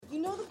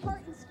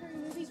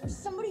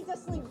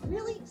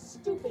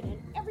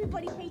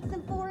everybody hates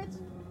them for it?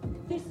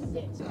 This is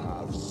it.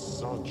 Have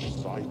such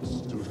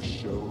sights to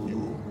show you.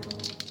 Welcome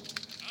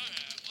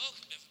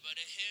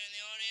everybody here in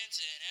the audience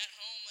and at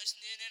home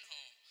listening at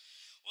home.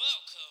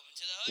 Welcome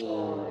to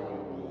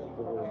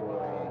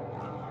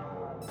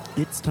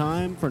the... It's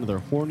time for another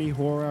Horny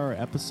Horror Hour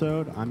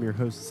episode. I'm your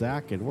host,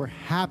 Zach, and we're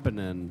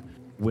happening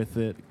with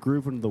it,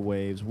 grooving to the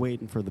waves,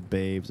 waiting for the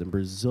babes, and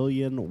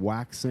Brazilian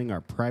waxing our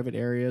private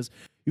areas.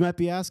 You might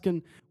be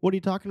asking, what are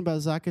you talking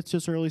about, Zach? It's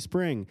just early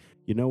spring.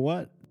 You know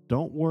what?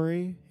 Don't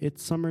worry.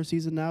 It's summer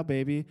season now,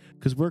 baby,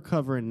 because we're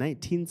covering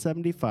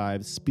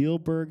 1975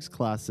 Spielberg's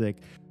classic,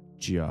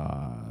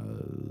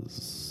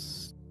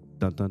 Jaws.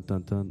 Dun, dun,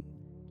 dun, dun.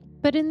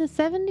 But in the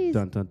 70s,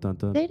 Dun, dun, dun,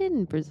 dun. they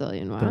didn't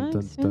Brazilian wax, Dun,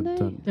 dun, dun, did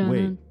dun. they?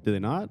 Wait, did they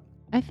not?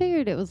 I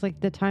figured it was like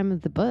the time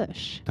of the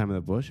bush. Time of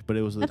the bush, but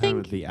it was the time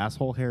of the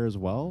asshole hair as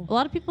well. A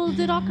lot of people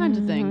did all kinds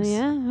of things.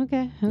 Yeah,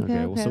 okay.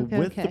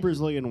 With the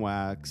Brazilian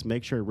wax,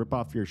 make sure to rip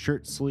off your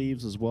shirt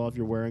sleeves as well if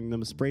you're wearing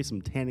them. Spray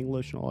some tanning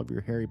lotion all over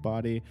your hairy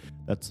body.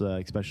 That's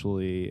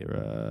especially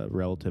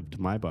relative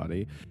to my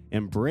body.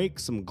 And break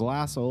some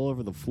glass all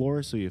over the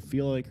floor so you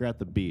feel like you're at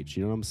the beach.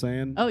 You know what I'm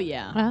saying? Oh,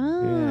 yeah.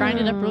 Oh. Grind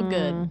it up real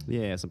good.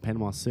 Yeah, some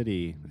Panama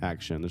City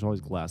action. There's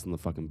always glass on the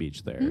fucking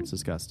beach there. It's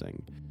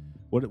disgusting.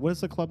 What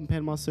is the club in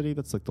Panama City?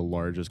 That's like the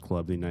largest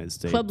club in the United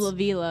States. Club La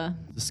Vila.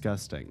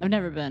 Disgusting. I've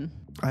never been.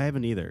 I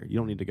haven't either. You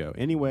don't need to go.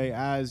 Anyway,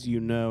 as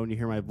you know, and you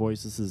hear my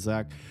voice, this is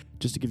Zach.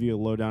 Just to give you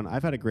a lowdown,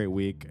 I've had a great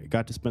week. I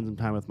got to spend some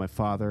time with my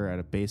father at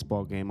a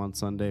baseball game on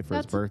Sunday for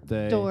his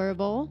birthday.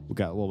 Adorable. We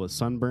got a little bit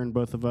sunburned,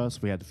 both of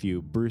us. We had a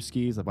few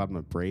brewskis. I bought him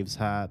a Braves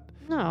hat.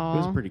 Aww. It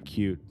was a pretty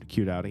cute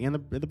outing. And the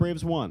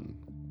Braves won.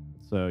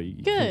 So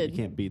you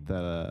can't beat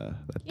that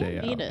day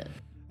out. Can't beat it.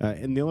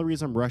 And the only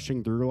reason I'm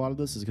rushing through a lot of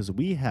this is because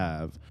we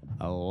have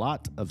a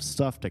lot of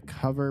stuff to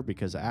cover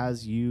because,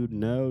 as you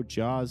know,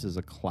 Jaws is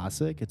a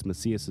classic. It's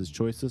Macias's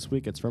choice this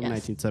week. It's from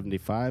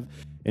 1975,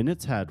 and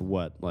it's had,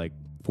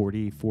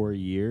 44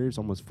 years,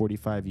 almost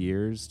 45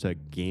 years to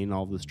gain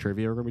all this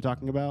trivia we're going to be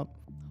talking about?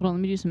 Hold on, let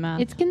me do some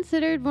math. It's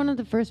considered one of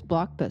the first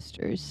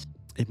blockbusters.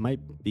 It might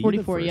be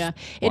 44, the first yeah.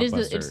 It is.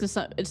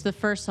 blockbuster. It's the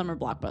first summer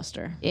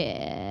blockbuster.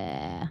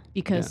 Yeah.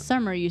 Because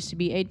summer used to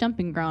be a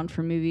dumping ground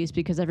for movies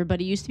because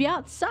everybody used to be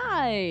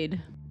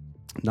outside.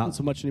 Not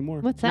so much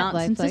anymore. What's that Not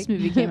life since like? this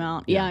movie came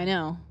out. Yeah, I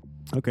know.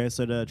 Okay,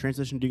 so to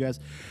transition to you guys,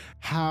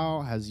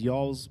 how has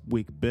y'all's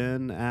week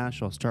been?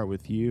 Ash, I'll start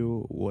with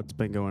you. What's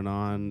been going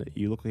on?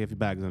 You look like you have your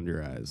bags under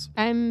your eyes.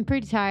 I'm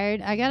pretty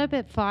tired. I got up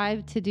at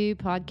 5 to do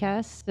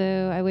podcasts,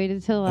 so I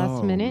waited till the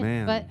last minute.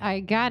 Man. But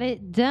I got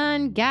it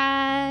done,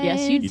 guys.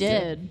 Yes, you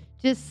did.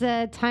 Just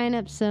tying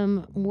up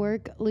some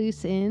work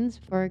loose ends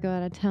before I go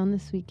out of town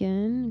this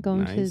weekend.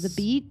 Going to the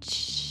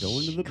beach.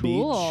 Going to the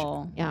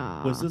Cool. beach.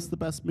 Yeah. Was this the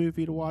best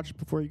movie to watch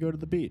before you go to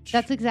the beach?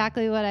 That's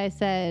exactly what I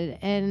said.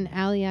 And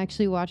Allie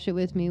actually watched it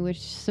with me,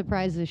 which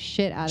surprised the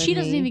shit out of me. She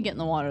doesn't even get in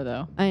the water,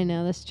 though. I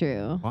know, that's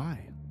true. Why?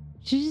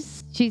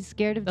 She's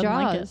scared of Doesn't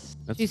like Jaws.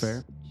 it. That's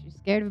fair. She's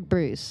scared of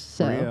Bruce.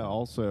 So. Maria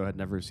also had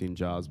never seen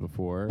Jaws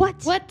before.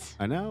 What?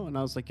 I know, and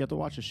I was like, you have to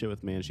watch this shit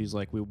with me. And she's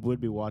like, we would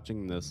be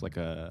watching this like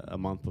a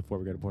month before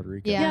we go to Puerto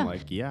Rico. Yeah. I'm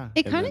like, yeah.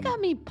 It And kind of then got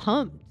me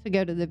pumped to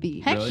go to the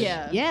beach. Heck Really?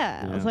 yeah.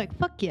 Yeah. I Yeah. was like,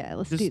 fuck yeah,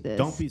 let's just do this.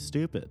 don't be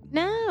stupid.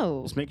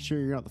 No. Just make sure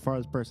you're not the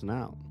farthest person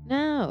out.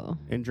 No.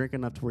 And drink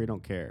enough to where you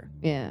don't care.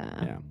 Yeah.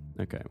 Yeah.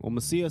 Okay. Well,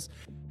 Macias,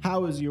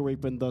 how has your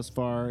week been thus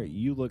far?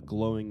 You look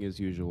glowing as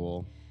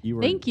usual. You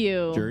were Thank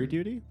you. jury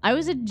duty? I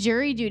was at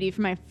jury duty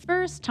for my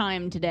first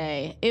time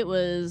today. It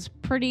was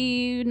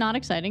pretty not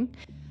exciting.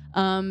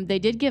 They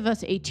did give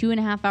us a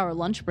 2.5-hour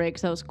lunch break,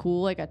 so that was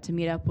cool. I got to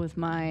meet up with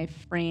my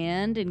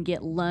friend and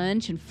get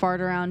lunch and fart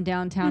around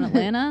downtown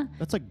Atlanta.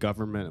 That's a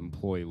government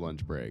employee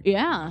lunch break.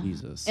 Yeah.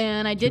 Jesus.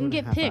 And I didn't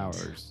get 2.5 picked.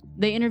 hours.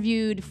 They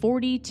interviewed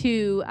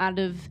 42 out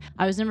of,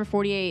 I was number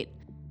 48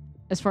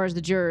 as far as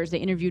the jurors. They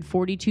interviewed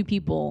 42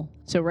 people,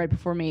 so right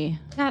before me.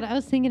 God, I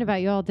was thinking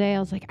about you all day. I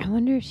was like, I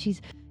wonder if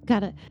she's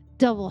got a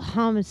double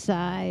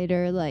homicide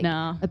or like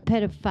No. a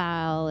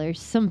pedophile or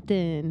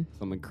something.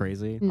 Something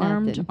crazy?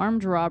 Nothing.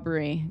 Armed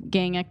robbery,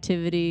 gang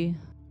activity,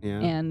 Yeah.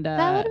 and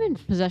That would've been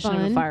possession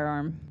of fun. a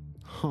firearm.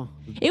 Huh.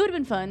 It would have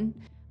been fun.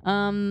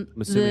 I'm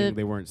assuming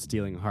they weren't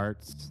stealing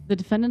hearts. The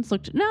defendants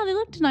looked they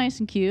looked nice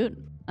and cute.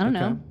 I don't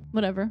Okay. know.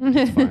 Whatever.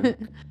 That's fine. I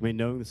mean,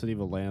 knowing the city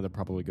of Atlanta, they're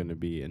probably going to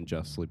be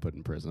unjustly put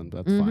in prison.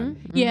 That's fine.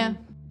 Yeah.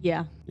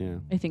 Yeah. Yeah.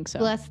 I think so.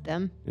 Bless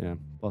them. Yeah.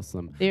 Bless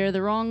them. They're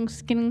the wrong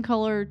skin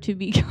color to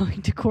be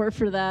going to court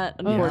for that,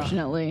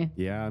 unfortunately.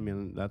 Yeah, I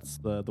mean, that's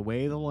the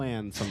way of the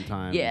land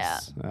sometimes. Yeah.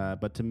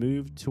 But to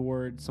move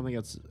toward something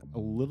that's a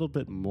little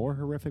bit more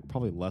horrific,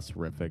 probably less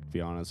horrific, to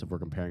be honest, if we're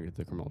comparing it to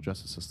the criminal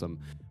justice system.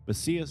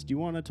 Macias, do you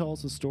want to tell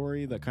us a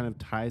story that kind of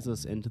ties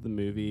us into the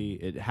movie?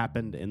 It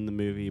happened in the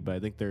movie, but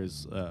I think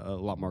there's a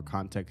lot more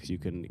context you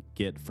can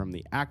get from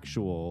the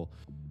actual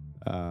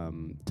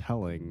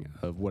telling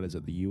of, what is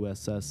it, the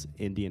USS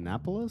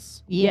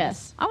Indianapolis?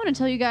 Yes. I want to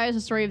tell you guys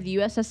the story of the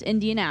USS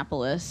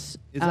Indianapolis.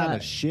 Is that a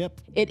ship?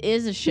 It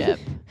is a ship.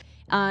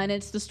 And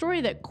it's the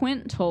story that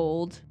Quint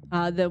told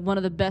one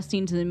of the best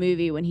scenes in the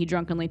movie when he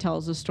drunkenly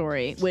tells the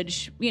story,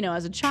 which,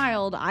 as a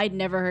child, I'd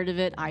never heard of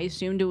it. I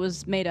assumed it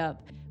was made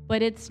up,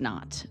 but it's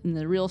not. And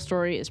the real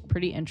story is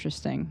pretty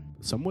interesting.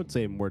 Some would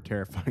say more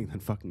terrifying than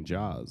fucking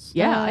Jaws.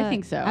 Yeah, I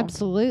think so.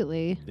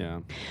 Absolutely. Yeah.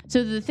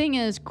 So the thing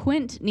is,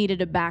 Quint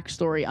needed a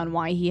backstory on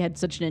why he had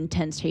such an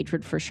intense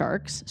hatred for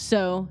sharks.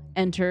 So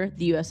enter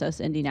the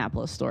USS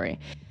Indianapolis story.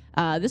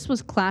 This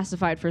was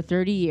classified for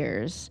 30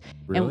 years.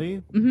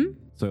 Really? Mm-hmm.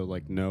 So,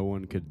 like, no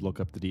one could look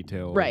up the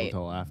details Right.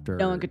 until after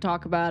No one could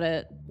talk about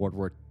it. World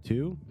War II?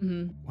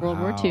 Mm-hmm. World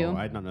War II.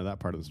 I did not know that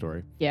part of the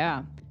story.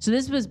 Yeah. So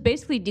this was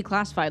basically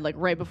declassified, like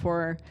right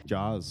before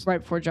Jaws.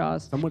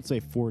 Jaws. Some would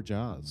say for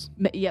Jaws.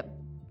 Yep.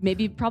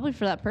 Maybe probably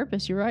for that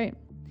purpose. You're right.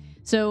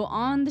 So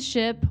on the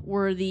ship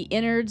were the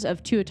innards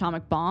of 2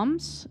 atomic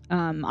bombs.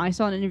 I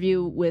saw an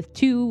interview with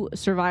 2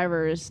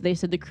 survivors. They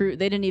said the crew,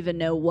 they didn't even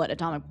know what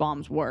atomic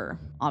bombs were,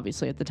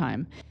 obviously, at the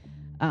time.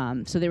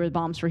 So they were the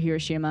bombs for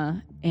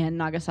Hiroshima and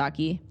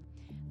Nagasaki.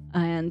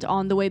 And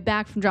on the way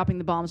back from dropping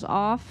the bombs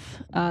off,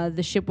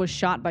 the ship was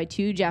shot by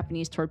 2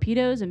 Japanese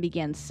torpedoes and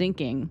began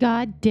sinking.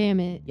 God damn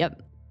it.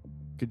 Yep.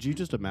 Could you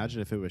just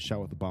imagine if it was shot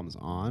with the bombs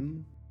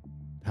on?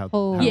 How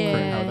Oh. how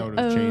Yeah. that would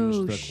have changed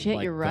Oh, the, shit,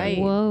 you're the- right.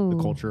 Whoa.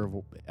 the culture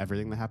of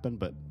everything that happened,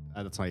 but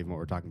that's not even what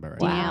we're talking about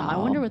right Wow. now. Damn, I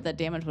wonder what that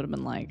damage would have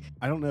been like.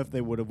 I don't know if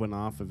they would have went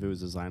off if it was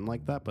designed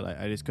like that, but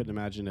I just couldn't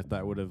imagine if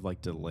that would have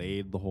like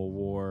delayed the whole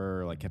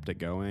war or like kept it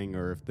going,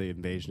 or if the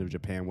invasion of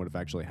Japan would have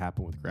actually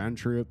happened with ground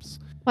troops.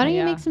 Why don't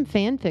Yeah. you make some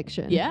fan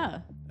fiction?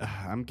 Yeah.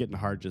 I'm getting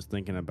hard just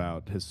thinking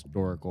about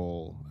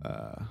historical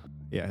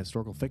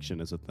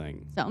fiction as a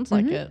thing. Sounds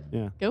like it.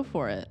 Yeah. Go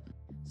for it.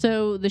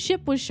 So the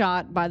ship was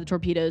shot by the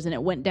torpedoes and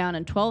it went down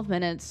in 12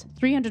 minutes.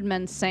 300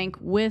 men sank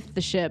with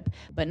the ship,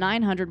 but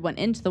 900 went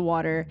into the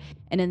water,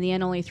 and in the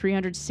end, only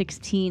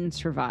 316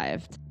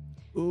 survived.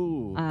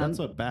 Ooh, that's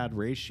a bad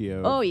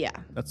ratio. Oh, yeah.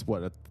 That's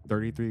what, a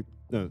 33...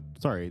 No,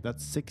 sorry,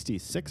 that's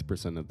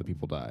 66% of the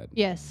people died.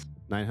 Yes.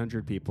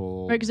 900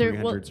 people, Right, 'cause there-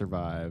 300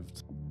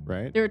 survived,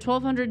 right? There were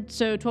 1,200,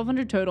 so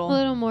 1,200 A total.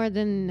 little more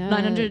than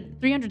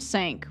 300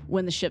 sank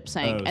when the ship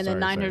sank, Oh, and then sorry,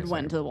 900 sorry.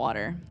 went into the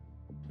water.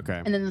 Okay.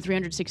 And then the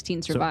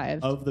 316 So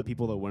survived. of the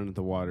people that went into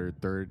the water,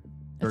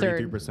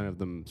 33% of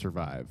them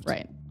survived.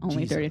 Right.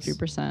 Only Jesus.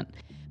 33%.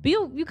 But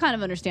you kind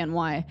of understand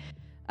why.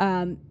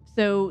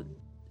 So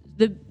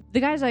the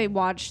guys I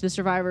watched, the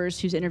survivors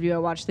whose interview I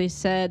watched, they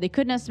said they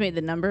couldn't estimate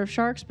the number of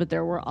sharks, but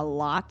there were a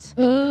lot.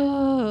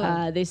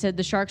 They said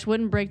the sharks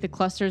wouldn't break the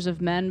clusters of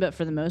men, but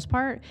for the most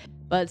part.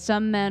 But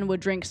some men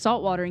would drink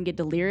salt water and get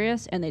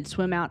delirious, and they'd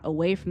swim out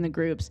away from the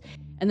groups.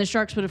 And the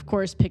sharks would, of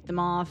course, pick them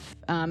off.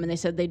 And they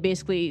said they'd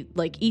basically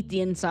like eat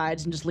the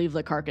insides and just leave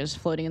the carcass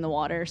floating in the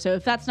water. So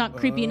if that's not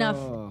creepy enough,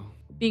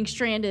 being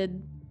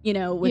stranded, with you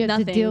have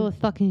nothing. to deal with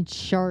fucking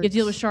sharks. You have to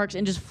deal with sharks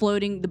and just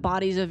floating the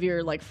bodies of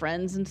your like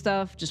friends and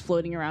stuff, just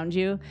floating around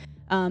you.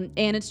 And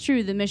it's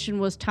true, the mission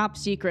was top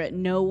secret.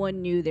 No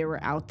one knew they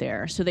were out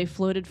there. So they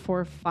floated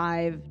for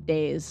 5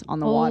 days on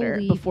the water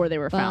Holy before they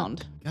were fuck.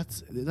 found.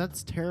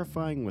 That's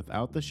terrifying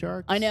without the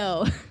sharks. I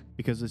know.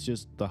 Because it's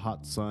just the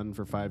hot sun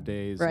for 5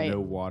 days, Right. no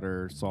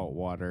water, salt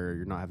water.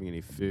 You're not having any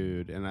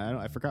food, and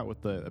I forgot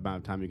what the amount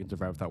of time you can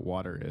survive without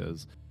water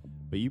is.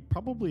 But you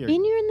probably are.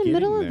 And you're in the getting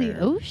middle of the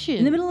there. ocean.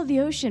 In the middle of the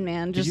ocean,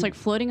 man, just you- like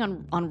floating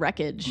on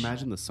wreckage.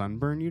 Imagine the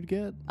sunburn you'd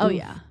get. Oh, Oof.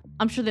 yeah.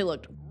 I'm sure they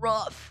looked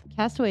rough.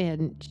 Castaway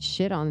hadn't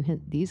shit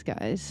on these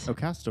guys. Oh,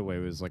 Castaway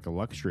was like a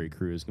luxury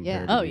cruise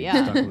compared Yeah. to Oh, being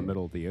yeah. stuck in the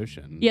middle of the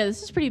ocean. Yeah,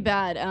 this is pretty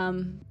bad.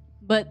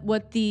 But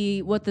what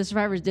the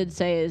survivors did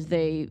say is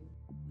they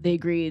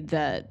agreed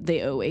that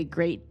they owe a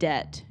great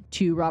debt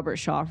to Robert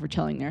Shaw for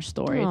telling their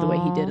story the way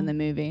he did in the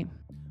movie.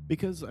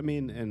 Because, I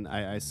mean, and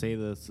I say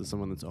this as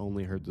someone that's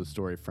only heard the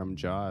story from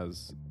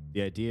Jaws.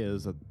 The idea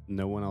is that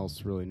no one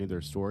else really knew their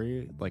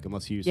story, like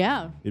unless you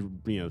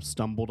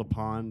stumbled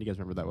upon. You guys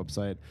remember that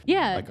website?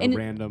 Yeah, Like a and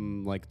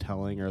random like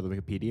telling or the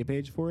Wikipedia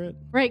page for it.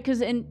 right, because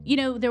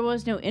there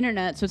was no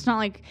internet, so it's not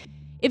like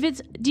if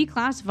it's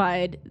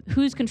declassified,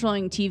 who's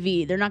controlling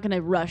TV? They're not going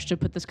to rush to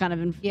put this kind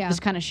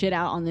of shit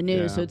out on the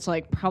news. Yeah. So it's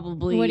like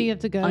probably What do you have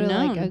to go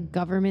unknown. to, like a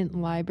government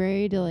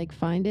library to like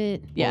find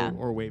it? Yeah.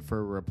 Or wait for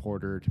a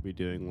reporter to be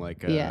doing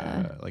like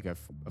a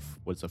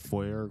what's a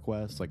FOIA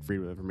request, like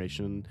Freedom of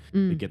Information,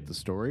 to get the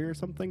story or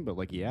something. But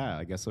like, yeah,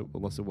 I guess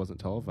unless it wasn't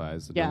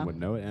televised, no one would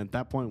know it. And at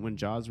that point, when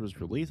Jaws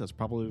was released, that's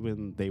probably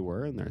when they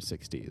were in their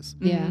 60s.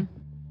 Yeah.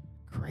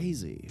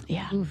 Crazy.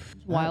 Yeah, Oof.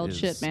 wild That is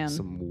shit, man.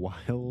 Some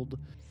wild.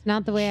 It's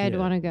not the way I'd Shit.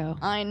 want to go.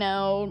 I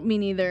know, me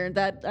neither.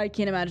 That I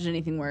can't imagine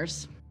anything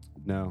worse.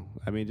 No,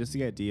 I mean just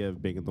the idea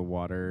of being in the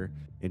water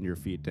and your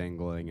feet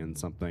dangling and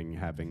something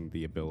having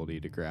the ability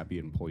to grab you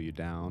and pull you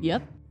down.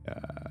 Yep.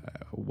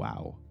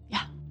 Wow.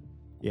 Yeah.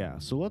 Yeah.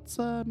 So let's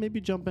maybe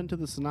jump into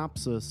the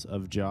synopsis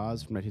of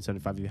Jaws from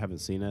 1975 if you haven't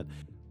seen it.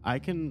 I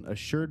can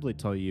assuredly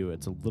tell you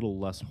it's a little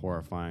less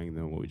horrifying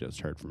than what we just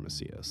heard from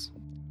Macias.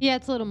 Yeah,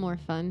 it's a little more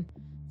fun.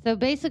 So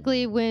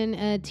basically, when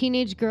a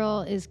teenage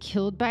girl is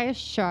killed by a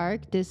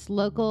shark, this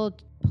local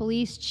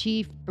police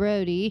chief,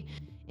 Brody,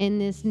 And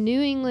this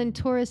New England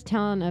tourist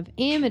town of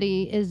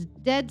Amity is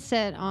dead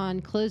set on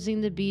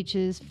closing the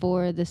beaches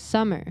for the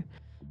summer.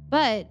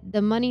 But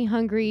the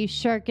money-hungry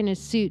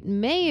shark-in-a-suit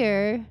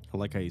mayor, I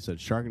like how you said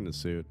shark in the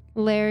suit.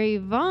 Larry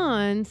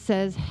Vaughn,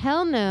 says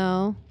hell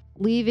no,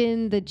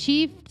 leaving the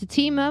chief to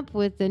team up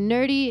with the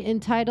nerdy,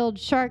 entitled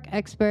shark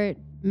expert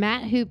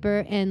Matt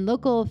Hooper and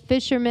local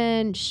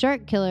fisherman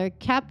shark killer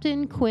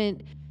Captain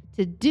Quint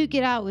to duke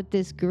it out with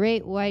this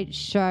great white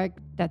shark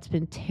that's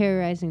been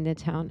terrorizing the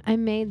town. I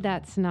made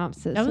that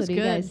synopsis. That was what do you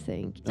good. guys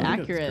think? It's I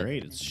think accurate. It's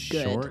great. It's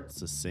Good. short,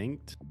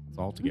 succinct. It's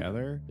all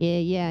together.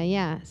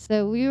 Yeah.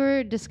 So we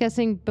were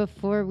discussing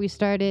before we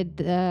started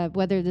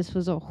whether this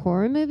was a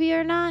horror movie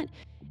or not.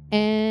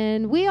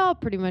 And we all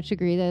pretty much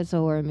agree that it's a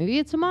horror movie.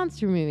 It's a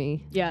monster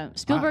movie. Yeah,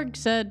 Spielberg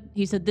said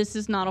this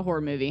is not a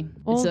horror movie.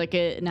 Oh. It's like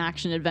an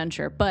action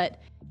adventure.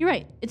 But you're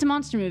right, it's a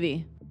monster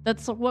movie.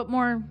 That's what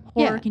more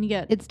horror can you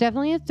get? It's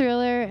definitely a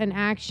thriller, an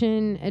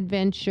action,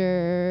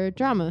 adventure,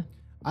 drama.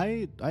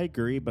 I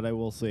agree, but I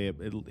will say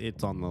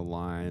it's on the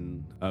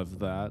line of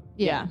that.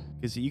 Yeah.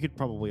 Because you could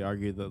probably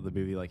argue that the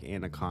movie like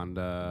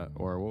Anaconda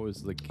or what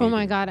was the... Oh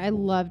my God, I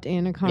loved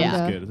Anaconda.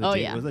 Yeah. It was good. Oh,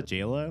 yeah. Was it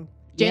J-Lo?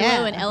 J-Lo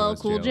Yeah. and Oh, LL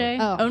it's Cool J.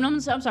 J-Lo. Oh, no, I'm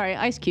sorry,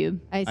 Ice Cube.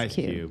 Ice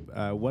Cube.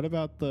 What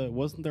about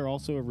wasn't there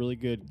also a really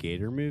good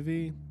Gator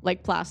movie?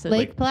 Like Placid.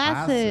 Lake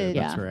Placid.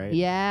 That's Yeah. right.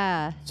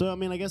 Yeah. So I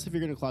mean, I guess if you're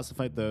going to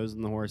classify those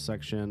in the horror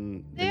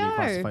section, They then you are.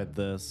 classify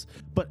this.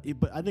 But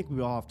I think we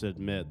all have to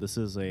admit this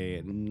is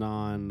a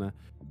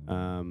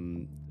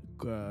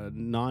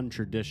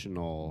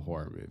non-traditional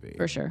horror movie.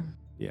 For sure.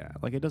 Yeah,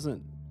 like it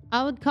doesn't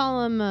I would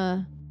call him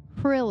a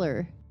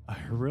thriller a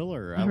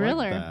thriller. I Thriller.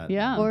 like that.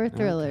 Yeah. or A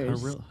thrillers.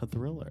 thriller. A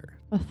thriller.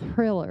 Or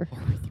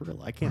a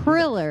thriller. I can't.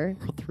 Thriller.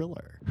 A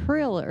thriller.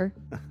 Thriller.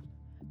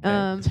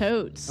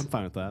 Totes. I'm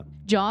fine with that.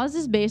 Jaws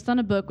is based on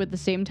a book with the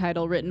same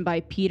title written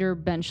by Peter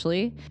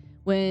Benchley.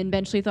 When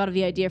Benchley thought of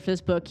the idea for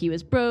this book, he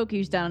was broke, he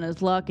was down on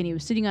his luck, and he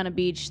was sitting on a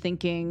beach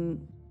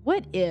thinking,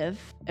 what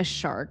if a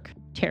shark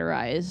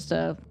terrorized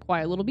a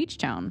quiet little beach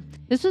town?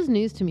 This was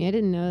news to me. I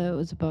didn't know that it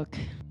was a book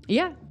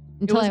Yeah.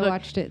 until was I a book.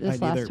 watched it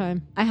this I last neither.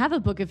 time. I have a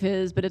book of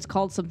his, but it's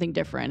called something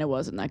different. It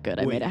wasn't that good.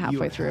 I made it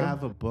halfway through. You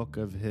have a book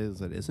of his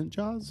that isn't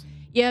Jaws?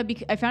 Yeah,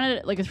 I found it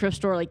at like a thrift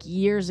store like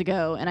years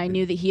ago, and I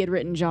knew that he had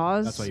written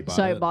Jaws. That's why you bought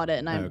so it? I bought it,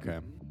 and Okay.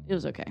 it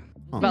was okay.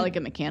 Huh. About like a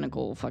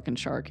mechanical fucking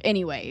shark.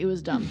 Anyway, it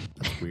was dumb.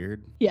 That's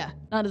weird. Yeah,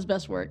 not his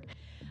best work.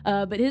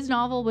 But his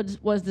novel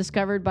was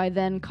discovered by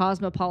then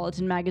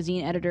Cosmopolitan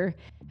magazine editor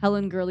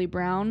Helen Gurley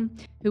Brown,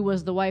 who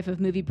was the wife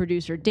of movie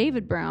producer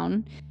David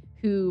Brown,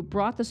 who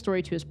brought the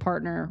story to his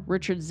partner,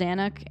 Richard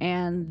Zanuck,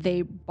 and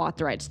they bought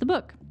the rights to the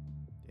book.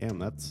 Damn,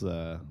 that's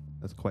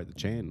quite the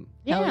chain.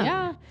 Hell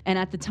yeah. And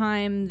at the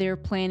time they're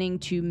planning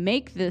to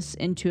make this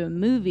into a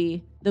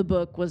movie, the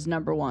book was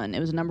number one. It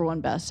was a number one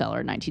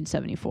bestseller in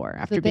 1974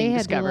 after So they being had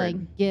discovered. to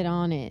like get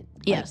on it.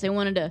 Yes, they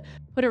wanted to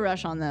put a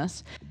rush on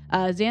this.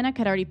 Zanuck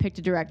had already picked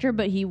a director,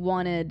 but he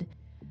wanted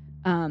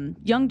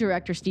young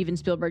director Steven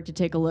Spielberg to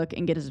take a look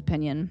and get his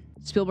opinion.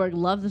 Spielberg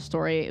loved the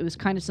story. It was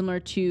kind of similar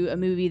to a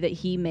movie that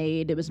he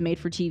made. It was made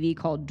for TV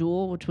called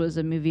Duuunn, which was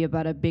a movie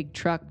about a big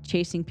truck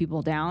chasing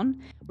people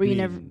down. Where you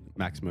never,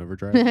 Maximum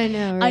Overdrive. I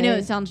know, right? I know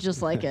it sounds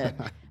just like it,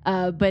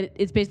 but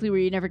it's basically where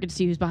you never get to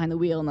see who's behind the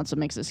wheel, and that's what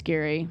makes it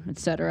scary,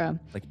 etc.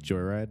 Like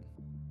Joyride.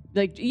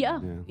 Like like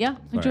Sorry.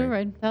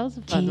 Joyride. That was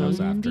a fun That one.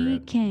 was after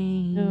it.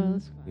 cane. No, that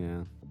was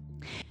fun.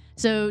 Yeah.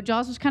 So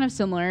Jaws was kind of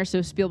similar.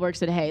 So Spielberg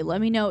said, hey, let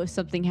me know if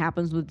something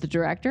happens with the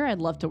director. I'd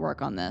love to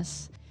work on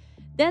this.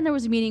 Then there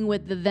was a meeting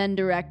with the then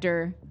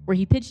director where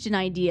he pitched an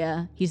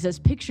idea. He says,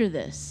 picture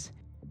this.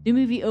 The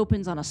movie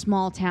opens on a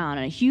small town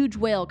and a huge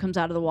whale comes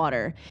out of the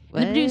water.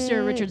 And the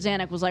producer, What? Richard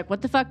Zanuck, was like,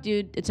 what the fuck,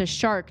 dude? It's a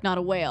shark, not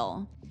a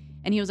whale.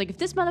 And he was like, if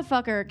this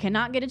motherfucker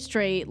cannot get it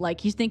straight, like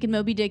he's thinking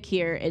Moby Dick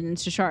here and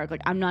it's a shark,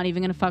 like I'm not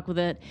even going to fuck with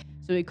it.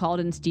 So he called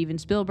in Steven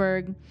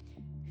Spielberg,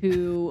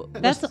 who...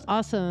 That's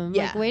awesome.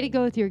 Yeah. Like, way to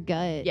go with your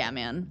gut. yeah,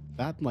 man.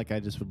 That I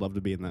just would love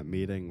to be in that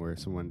meeting where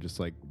someone just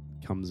like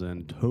comes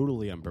in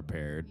totally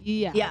unprepared.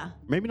 Yeah. Yeah.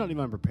 Maybe not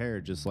even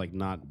unprepared, just like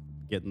not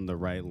getting the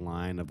right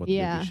line of what the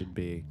Yeah. movie should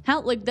be.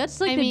 How like that's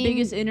like I the mean-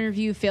 biggest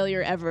interview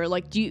failure ever.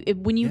 Like,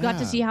 when you got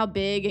to Yeah. see how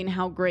big and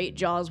how great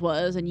Jaws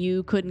was, and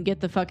you couldn't get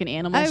the fucking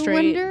animal I straight?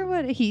 wonder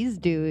what he's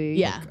doing.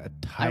 Yeah, A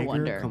tiger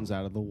wonder. comes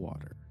out of the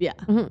water. yeah,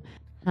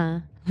 Huh?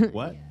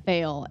 What?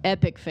 fail,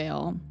 epic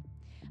fail.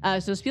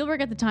 So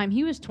Spielberg at the time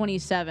he was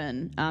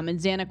 27, and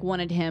Zanuck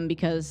wanted him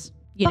because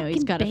he's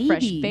Fucking got a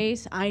fresh baby.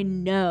 face. I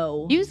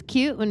know He was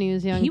cute when he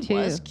was young he too.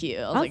 was cute.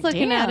 I was, I was like,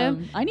 looking at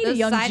him. "Damn, I need Those a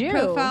young side Jew."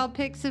 profile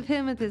pics of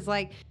him with his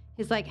hat,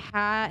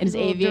 And his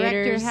little director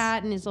aviators.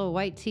 hat, and his little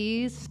white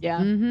tees. Yeah,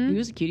 Mhm. he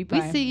was a cutie We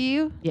pie. see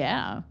you.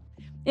 Yeah.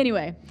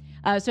 Anyway,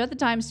 so at the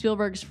time,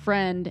 Spielberg's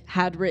friend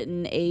had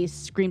written a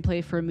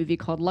screenplay for a movie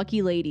called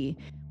Lucky Lady,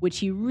 which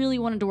he really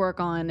wanted to work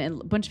on,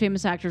 and a bunch of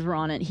famous actors were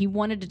on it. He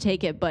wanted to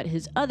take it, but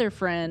his other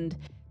friend,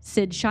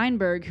 Sid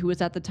Sheinberg, who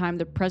was at the time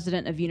the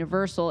president of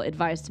Universal,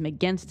 advised him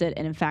against it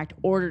and, in fact,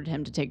 ordered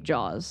him to take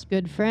Jaws.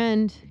 Good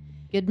friend.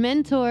 Good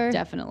mentor.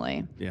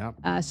 Definitely.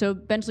 Yeah. So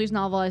Benchley's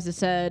novel, as I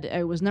said,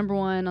 it was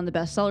 #1 on the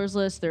bestsellers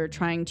list. They're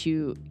trying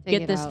to Take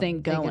get it this out.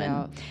 thing Take it going.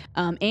 out.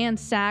 And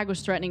SAG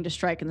was threatening to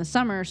strike in the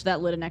summer, so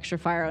that lit an extra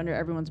fire under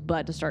everyone's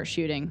butt to start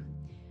shooting.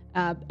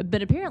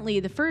 But apparently,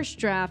 the first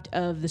draft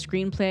of the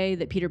screenplay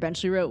that Peter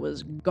Benchley wrote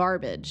was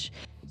garbage.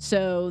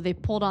 So they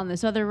pulled on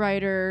this other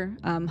writer,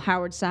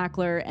 Howard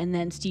Sackler, and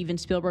then Steven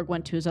Spielberg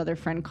went to his other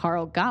friend,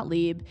 Carl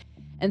Gottlieb,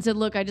 and said,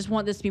 look, I just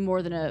want this to be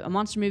more than a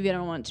monster movie. I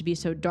don't want it to be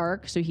so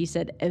dark. So he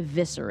said,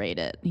 eviscerate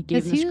it. He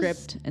gave him the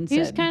script and he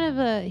said... was kind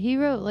of he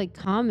wrote like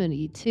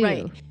comedy too.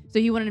 Right. So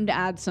he wanted him to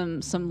add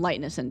some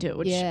lightness into it,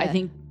 which Yeah. I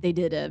think they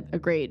did a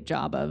great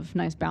job of.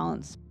 Nice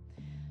balance.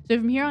 So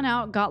from here on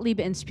out,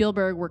 Gottlieb and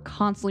Spielberg were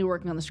constantly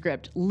working on the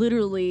script.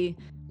 Literally,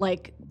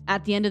 like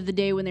at the end of the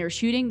day when they were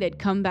shooting, they'd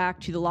come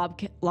back to the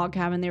log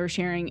cabin they were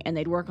sharing and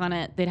they'd work on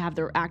it. They'd have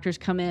their actors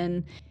come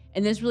in.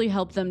 And this really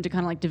helped them to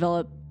kind of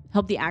like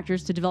help the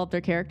actors to develop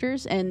their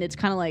characters. And it's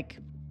kind of like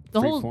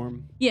the whole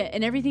Freeform. Yeah,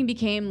 and everything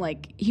became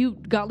like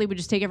Gottlieb would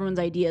just take everyone's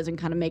ideas and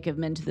kind of make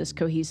them into this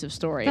cohesive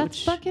story. That's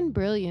which fucking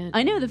brilliant.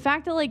 I know the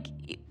fact that like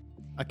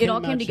I it can't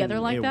all came together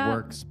imagine like it that.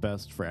 works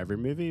best for every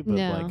movie, but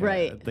No. like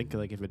Right. I think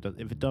like if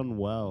it done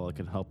well, it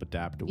can help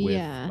adapt with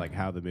Yeah. like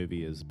how the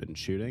movie has been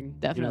shooting.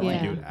 Definitely. You know,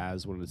 like Yeah. do it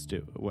as when it's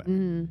due.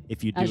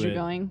 If you do As you're it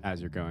going.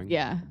 as you're going.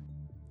 Yeah.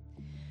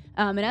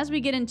 And as we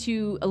get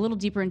into a little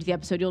deeper into the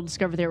episode, you'll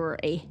discover there were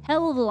a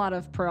hell of a lot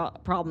of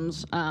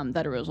problems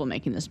that arose while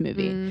making this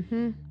movie.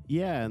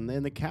 Yeah, and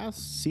the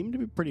cast seemed to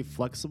be pretty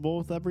flexible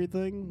with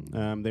everything.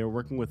 They were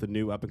working with a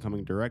new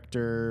up-and-coming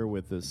director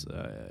with this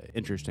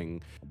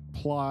interesting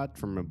plot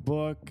from a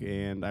book,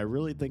 and I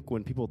really think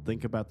when people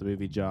think about the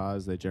movie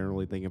Jaws, they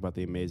generally think about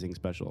the amazing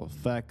special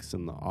effects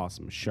and the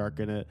awesome shark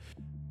in it.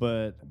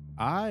 But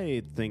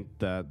I think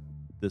that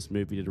this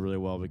movie did really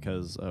well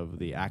because of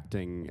the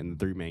acting and the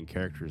three main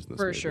characters in this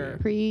For movie. sure.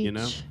 Preach. You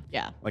know?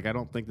 Yeah. Like, I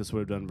don't think this would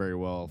have done very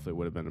well if it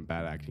would have been a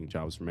bad acting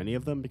jobs from any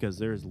of them, because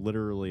there's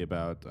literally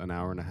about an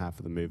hour and a half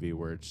of the movie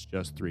where it's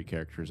just three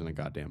characters in a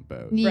goddamn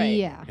boat. Right.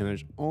 Yeah. And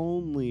there's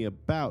only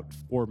about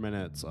 4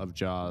 minutes of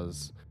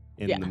Jaws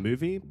in the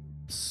movie.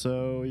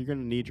 So you're going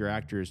to need your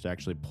actors to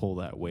actually pull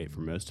that weight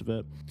for most of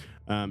it.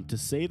 To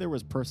say there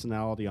was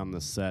personality on the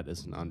set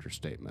is an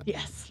understatement.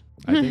 Yes.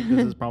 I think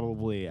this is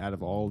probably, out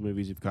of all the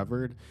movies you've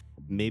covered,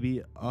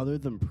 maybe other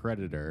than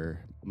Predator,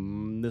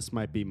 this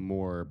might be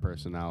more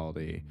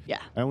personality. Yeah.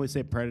 I only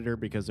say Predator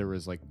because there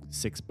was like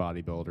 6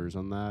 bodybuilders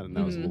on that, and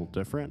that was a little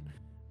different.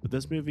 But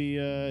this movie,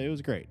 it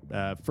was great.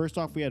 First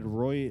off, we had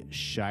Roy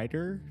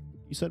Scheider.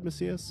 You said,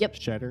 Macias? Yep.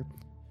 Scheider.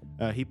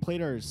 He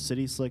played our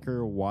city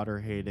slicker,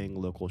 water-hating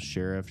local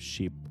sheriff,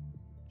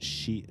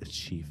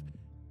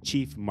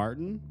 Chief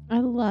Martin. I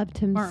loved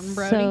him Martin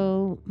Brody?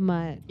 so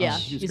much. Yeah.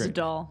 he was He's a great.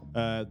 doll.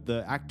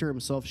 The actor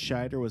himself,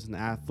 Scheider, was an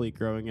athlete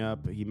growing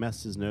up. He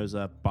messed his nose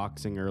up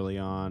boxing early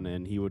on,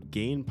 and he would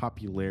gain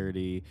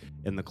popularity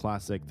in the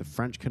classic The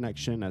French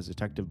Connection as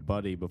Detective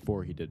Buddy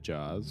before he did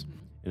Jaws,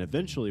 and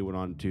eventually went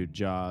on to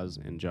Jaws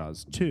and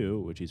Jaws 2,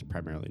 which he's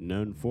primarily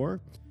known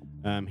for.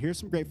 Here's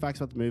some great facts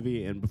about the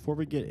movie, and before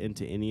we get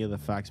into any of the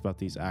facts about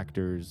these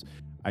actors,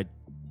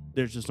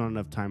 there's just not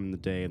enough time in the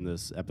day in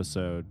this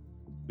episode.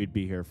 We'd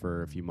be here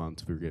for a few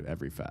months if we give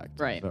every fact.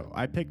 Right. So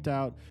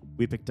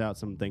we picked out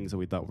some things that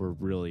we thought were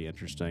really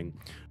interesting.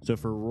 So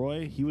for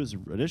Roy, he was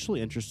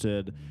initially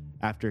interested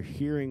after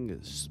hearing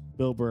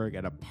Spielberg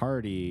at a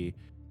party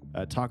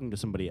talking to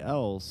somebody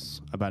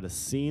else about a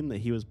scene that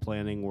he was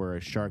planning where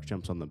a shark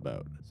jumps on the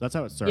boat. So that's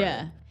how it started.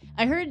 Yeah.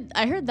 I heard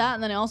that,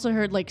 and then I also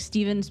heard like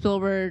Steven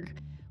Spielberg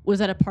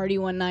was at a party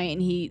one night,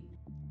 and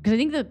because I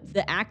think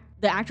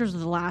the actors were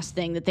the last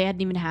thing that they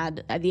hadn't even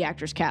had the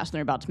actors cast, and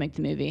they're about to make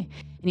the movie.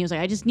 And he was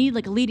like, I just need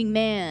like a leading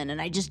man, and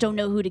I just don't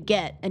know who to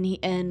get. And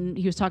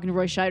he was talking to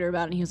Roy Scheider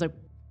about it, and he was like,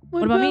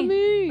 What about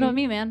me? What about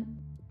me, man?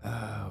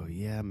 Oh,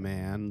 yeah,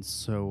 man.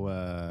 So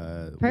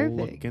we'll Perfect.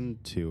 look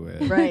into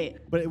it. Right.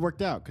 But it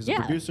worked out because Yeah.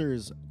 the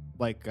producers,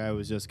 like I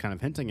was just kind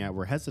of hinting at,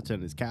 were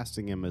hesitant as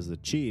casting him as the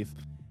chief,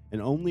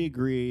 and only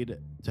agreed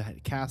to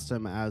cast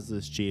him as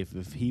this chief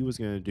if he was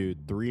going to do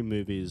 3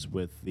 movies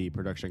with the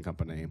production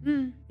company.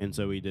 And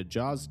so he did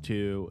Jaws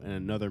 2 and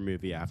another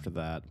movie after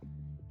that.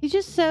 He's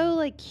just so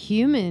like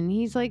human.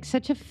 He's like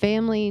such a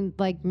family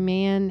like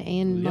man,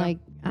 and Yeah. like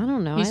I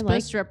don't know. He's I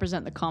supposed like to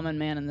represent the common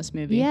man in this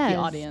movie, Yes. the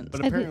audience. But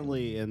I thi-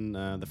 apparently in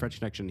The French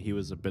Connection, he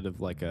was a bit of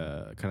like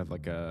a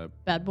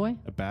Bad boy?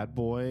 bad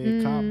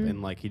boy cop,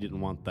 and like he didn't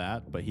want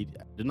that, but he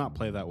did not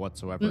play that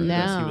whatsoever. No.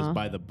 Yes, he was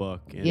by the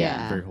book and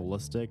Yeah. very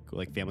holistic,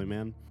 like family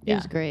man. it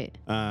was great.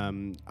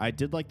 I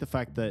did like the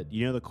fact that,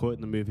 you know, the quote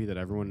in the movie that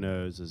everyone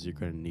knows is "You're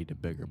going to need a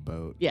bigger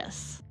boat."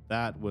 Yes.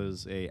 That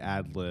was a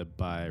ad lib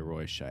by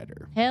Roy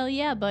Scheider. Hell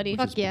yeah, buddy.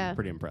 Fuck Which is yeah.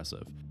 pretty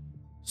impressive.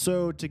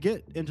 So to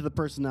get into the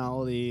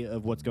personality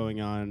of what's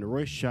going on,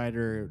 Roy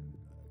Scheider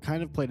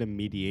kind of played a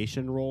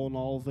mediation role in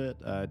all of it.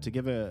 To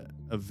give a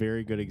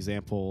very good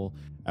example,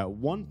 at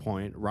one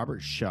point,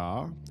 Robert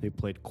Shaw, who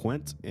played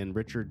Quint, and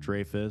Richard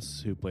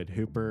Dreyfuss, who played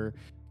Hooper,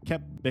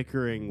 kept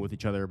bickering with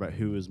each other about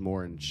who was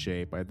more in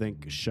shape. I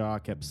think Shaw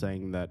kept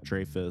saying that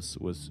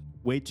Dreyfuss was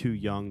way too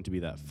young to be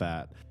that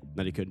fat,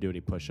 that he couldn't do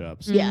any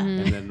push-ups. Yeah.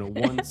 And then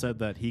one said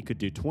that he could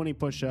do 20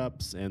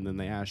 push-ups, and then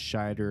they asked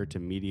Scheider to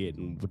mediate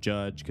and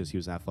judge because he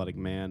was an athletic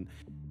man.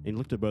 And he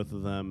looked at both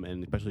of them,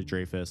 and especially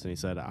Dreyfuss, and he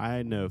said,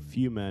 I know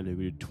few men who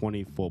could do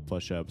 20 full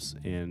push-ups,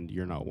 and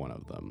you're not one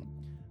of them.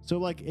 So,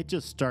 like, it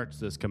just starts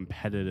this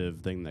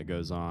competitive thing that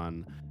goes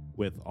on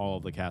with all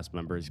of the cast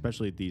members,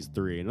 especially these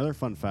three. Another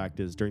fun fact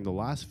is during the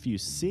last few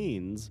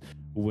scenes,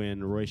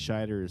 when Roy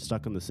Scheider is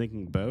stuck on the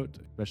sinking boat,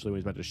 especially when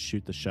he's about to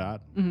shoot the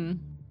shot,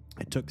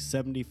 it took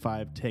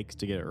 75 takes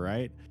to get it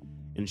right,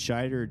 and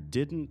Scheider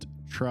didn't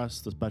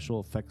trust the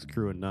special effects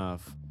crew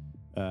enough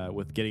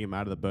with getting him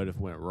out of the boat if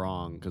it went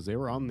wrong, because they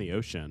were on the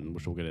ocean,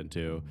 which we'll get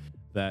into,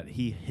 that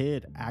he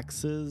hid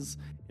axes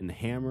and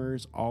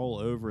hammers all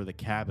over the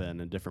cabin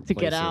in different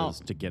places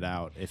to get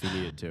out if he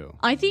needed to.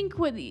 I think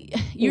what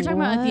you're talking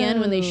about at the end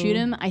when they shoot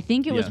him, I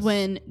think it was Yes.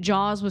 when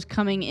Jaws was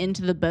coming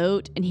into the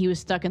boat and he was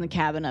stuck in the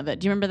cabin of it.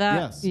 Do you remember that?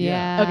 Yes.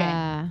 Yeah.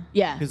 Okay.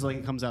 Yeah. Because like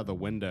it comes out the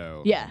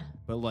window. Yeah.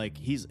 But like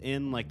he's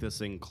in like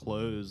this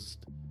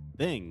enclosed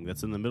thing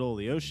that's in the middle of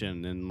the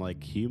ocean, and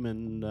like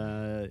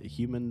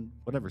human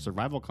whatever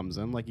survival comes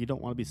in. Like you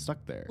don't want to be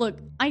stuck there. Look,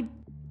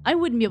 I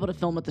wouldn't be able to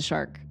film with the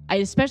shark.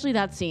 Especially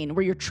that scene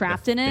where you're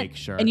trapped in it fake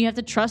shark. and you have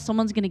to trust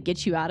someone's going to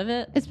get you out of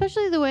it.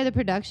 Especially the way the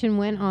production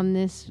went on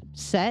this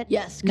set.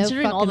 Yes, No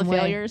considering all the fucking way.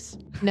 failures.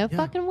 No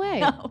fucking way.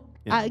 No.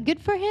 Yeah. Good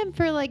for him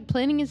for like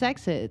planning his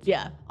exits.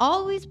 Yeah.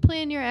 Always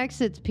plan your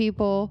exits,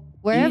 people.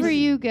 Wherever Easy.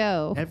 you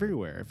go.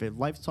 Everywhere. If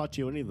life's taught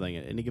you anything,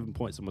 at any given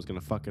point, someone's going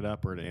to fuck it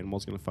up, or an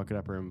animal's going to fuck it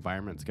up, or an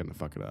environment's going to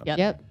fuck it up. Yep.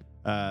 Yep.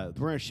 We're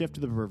going to shift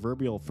to the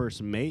proverbial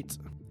first mate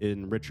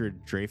in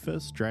Richard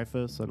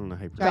Dreyfuss. I don't know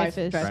how you pronounce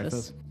it.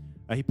 Dreyfuss.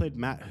 He played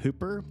Matt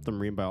Hooper, the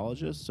marine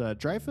biologist.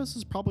 Dreyfuss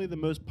is probably the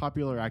most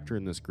popular actor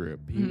in this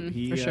group.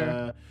 He for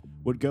sure.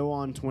 would go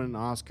on to win an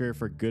Oscar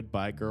for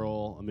Goodbye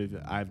Girl, a movie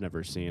I've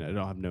never seen. I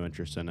don't have no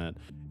interest in it.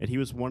 And he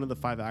was one of the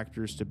 5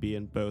 actors to be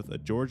in both a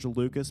George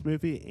Lucas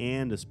movie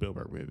and a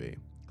Spielberg movie.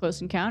 Close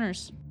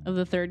Encounters of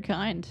the Third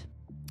Kind.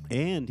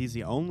 And he's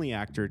the only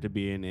actor to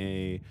be in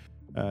a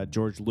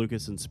George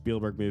Lucas and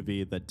Spielberg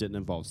movie that didn't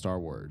involve Star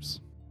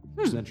Wars,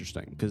 which is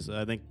interesting because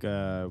I think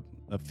a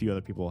few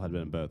other people had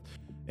been in both.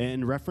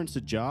 In reference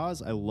to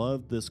Jaws, I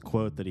love this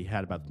quote that he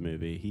had about the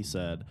movie. He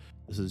said,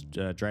 this is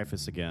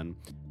Dreyfuss again,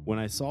 "When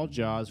I saw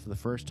Jaws for the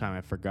first time,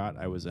 I forgot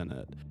I was in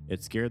it.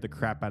 It scared the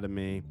crap out of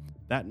me.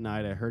 That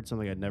night, I heard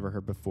something I'd never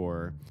heard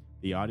before.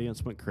 The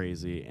audience went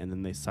crazy, and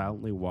then they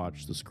silently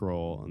watched the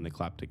scroll, and they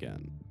clapped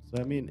again."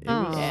 So, I mean, it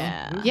was,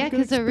 Yeah. it was Yeah, a good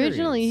because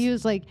originally he experience.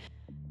 was like,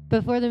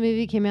 before the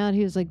movie came out,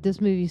 he was like,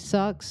 this movie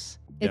sucks.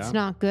 It's Yeah.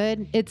 not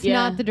good. It's Yeah.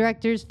 not the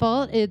director's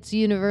fault. It's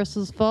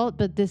Universal's fault,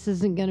 but this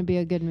isn't going to be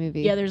a good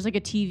movie. Yeah, there's like a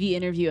TV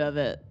interview of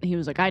it. He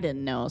was like, I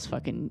didn't know. I was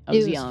It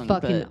was young.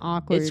 fucking but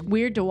awkward. It's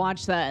weird to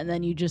watch that and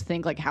then you just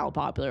think like how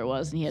popular it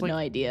was and he had It's no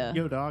like, idea.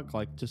 Yo, dog,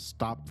 like, just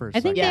stop for a I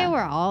second. think Yeah. they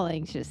were all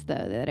anxious, though,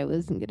 that it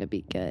wasn't going to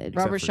be good.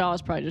 Robert for- Shaw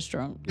was probably just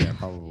drunk. Yeah,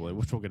 probably,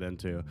 which we'll get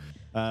into.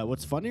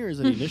 What's funnier is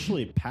that he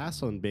initially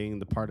passed on being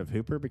the part of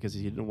Hooper because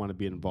he didn't want to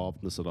be involved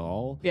in this at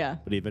all. Yeah.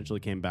 But he eventually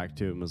came back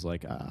to it and was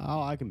like,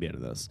 oh, I can be into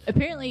this.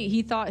 Apparently,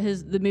 he thought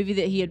the movie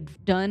that he had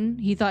done,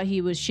 he thought he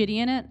was shitty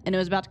in it, and it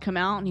was about to come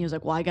out, and he was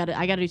like, "Well, I got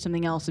to do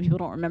something else, so people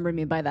don't remember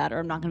me by that, or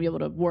I'm not going to be able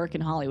to work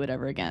in Hollywood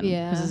ever again."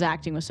 Yeah. because his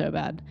acting was so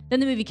bad. Then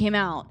the movie came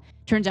out.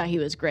 Turns out he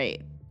was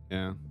great,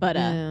 Yeah. but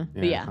Yeah.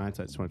 but yeah,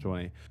 Hindsight's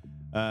 2020.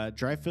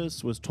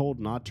 Dreyfuss was told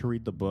not to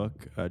read the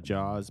book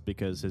Jaws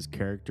because his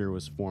character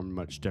was formed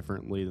much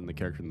differently than the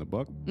character in the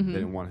book. They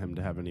didn't want him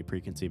to have any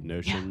preconceived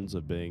notions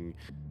of being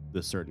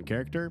this certain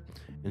character.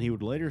 And he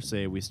would later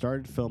say, "We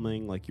started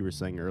filming, like you were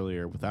saying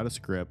earlier, without a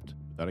script,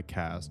 without a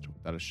cast,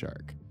 without a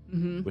shark."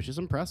 Which is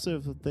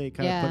impressive that they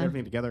kind of put Yeah.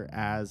 everything together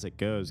as it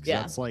goes. Because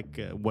Yeah. that's like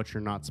what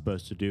you're not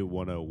supposed to do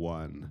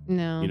 101.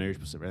 No. You know, you're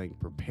supposed to have everything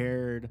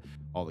prepared,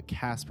 all the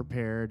cast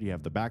prepared, you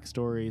have the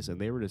backstories, and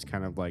they were just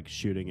kind of like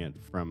shooting it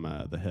from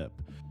the hip.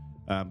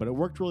 But it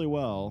worked really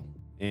well,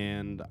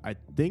 and I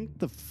think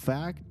the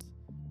fact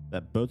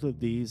that both of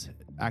these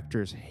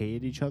actors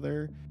hate each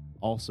other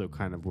also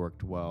kind of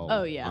worked well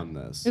Oh, yeah. on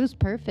this. It was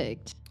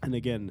perfect. And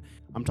again,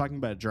 I'm talking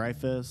about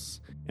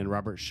Dreyfuss and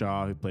Robert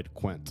Shaw, who played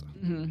Quint.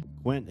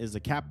 Quint is the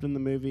captain in the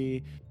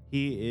movie.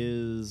 He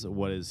is,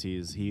 what is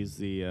he? He's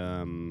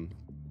the...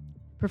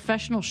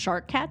 professional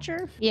shark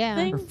catcher. Yeah.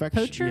 thing?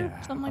 Perfection, Poacher,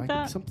 yeah, something like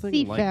that. Something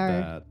like Seafarer.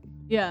 that.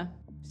 Yeah,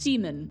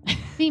 seaman.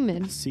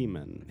 Seaman.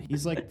 Seaman.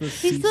 He's like the He's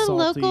sea the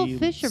local salty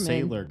fisherman.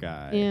 sailor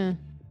guy.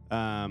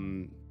 Yeah.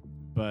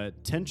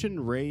 But tension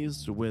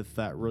raised with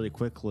that really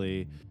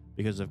quickly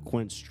because of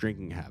Quint's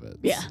drinking habits.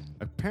 Yeah.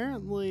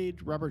 Apparently,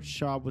 Robert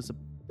Shaw was a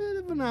bit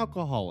of an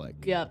alcoholic.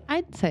 Yep.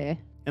 I'd say.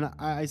 And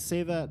I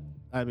say that,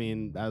 I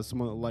mean, as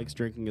someone that likes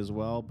drinking as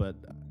well, but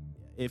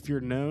if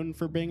you're known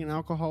for being an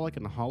alcoholic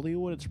in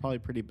Hollywood, it's probably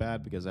pretty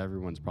bad because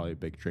everyone's probably a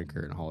big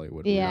drinker in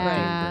Hollywood. We're not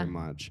Yeah. doing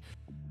very much.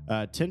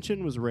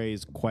 Tension was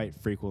raised quite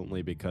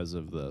frequently because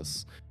of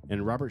this.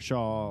 And Robert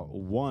Shaw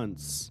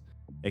once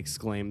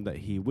exclaimed that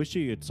he wished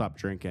he had stopped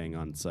drinking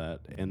on set.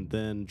 And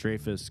then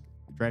Dreyfuss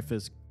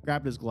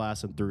grabbed his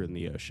glass and threw it in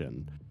the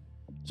ocean.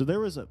 So there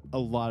was a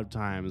lot of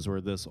times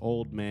where this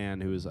old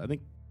man who was, I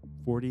think,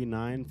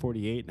 49,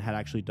 48, had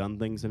actually done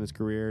things in his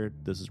career.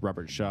 This is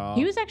Robert Shaw.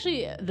 He was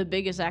actually the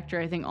biggest actor,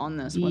 I think, on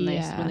this when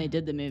they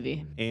did the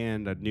movie.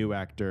 And a new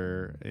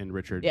actor in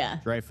Richard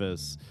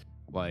Dreyfuss,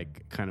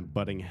 like, kind of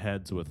butting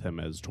heads with him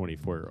as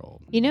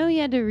 24-year-old. You know, he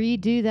had to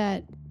redo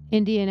that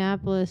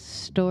Indianapolis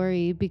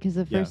story because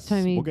the first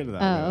time he... We'll get to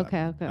that. Oh,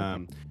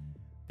 okay.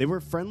 They were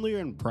friendlier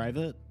in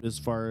private, as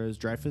far as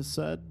Dreyfuss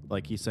said.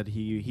 Like, he said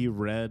he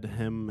read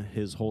him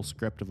his whole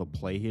script of a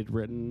play he had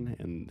written,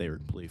 and they were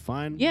completely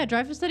fine. Yeah,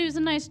 Dreyfuss said he was a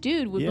nice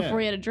dude before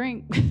he had a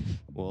drink.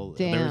 Well,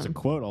 there was a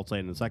quote I'll say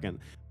in a second.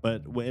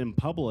 But in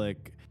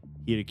public,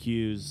 he'd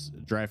accused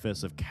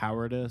Dreyfuss of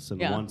cowardice and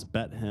once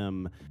bet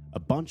him a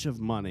bunch of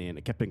money, and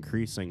it kept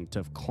increasing,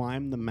 to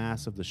climb the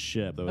mast of the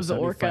ship that was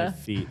 75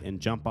 feet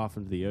and jump off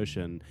into the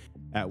ocean,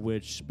 at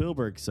which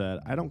Spielberg said,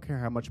 I don't care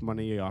how much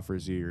money he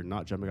offers you, you're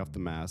not jumping off the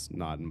mast,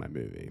 not in my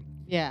movie.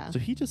 Yeah. So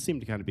he just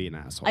seemed to kind of be an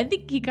asshole. I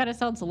think he kind of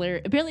sounds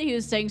hilarious. Apparently he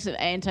was saying some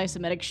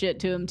anti-Semitic shit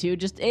to him, too.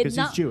 Just because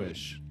he's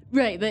Jewish.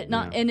 Right, but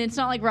not, and it's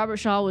not like Robert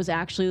Shaw was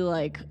actually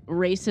like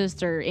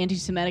racist or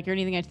anti-Semitic or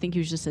anything. I think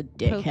he was just a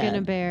dickhead. Poking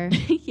a bear.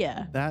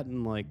 Yeah. That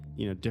and like,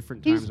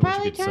 different times. He's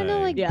probably trying to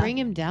like Yeah. bring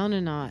him down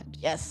a notch.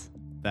 Yes.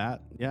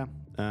 That, yeah.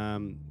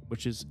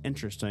 Which is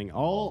interesting.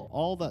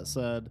 All that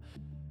said,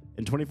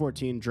 in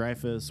 2014,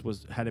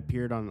 Dreyfuss had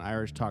appeared on an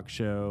Irish talk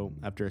show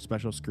after a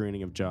special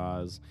screening of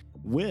Jaws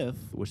with,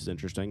 which is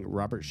interesting,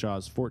 Robert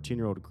Shaw's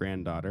 14-year-old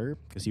granddaughter,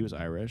 because he was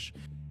Irish.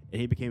 And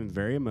he became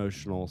very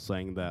emotional,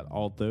 saying that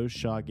although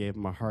Shaw gave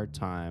him a hard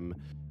time,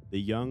 the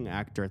young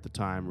actor at the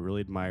time really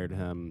admired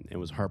him and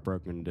was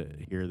heartbroken to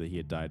hear that he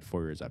had died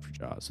 4 years after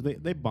Jaws. So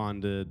they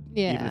bonded,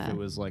 even if it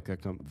was like a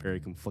very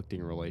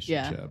conflicting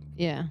relationship.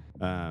 Yeah.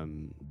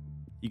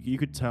 You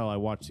could tell, I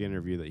watched the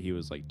interview, that he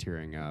was like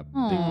tearing up,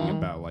 thinking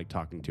about like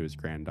talking to his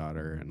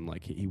granddaughter, and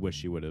like he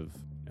wished he would have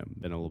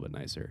been a little bit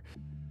nicer.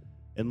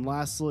 And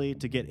lastly,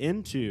 to get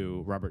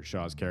into Robert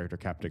Shaw's character,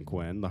 Captain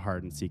Quinn, the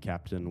hardened sea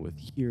captain with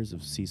years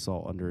of sea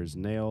salt under his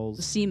nails.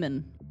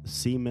 The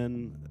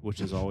seaman, which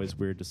is always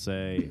weird to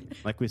say.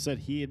 Like we said,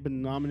 he had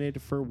been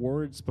nominated for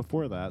awards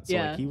before that, so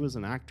like he was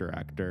an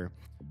actor.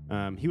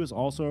 He was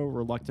also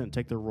reluctant to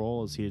take the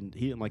role, as he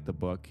didn't like the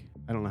book.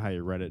 I don't know how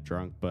you read it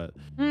drunk, but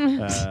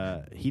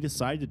he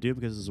decided to do it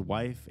because his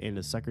wife and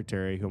his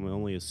secretary, whom I'm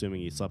only assuming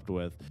he slept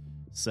with,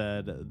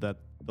 said that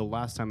the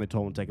last time they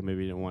told him to take a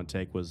movie he didn't want to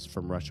take was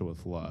From Russia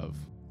with Love.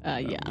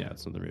 Yeah,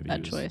 it's another movie.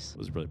 Bad choice.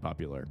 Was really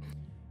popular.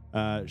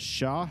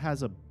 Shaw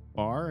has a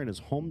bar in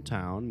his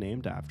hometown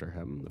named after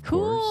him. Of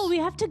course. We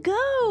have to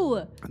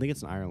go. I think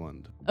it's in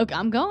Ireland. Okay,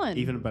 I'm going.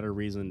 Even a better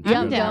reason.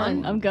 I'm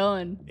down. I'm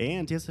going.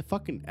 And he has a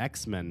fucking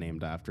X-Men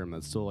named after him.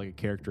 That's still like a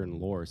character in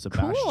lore.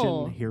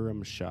 Sebastian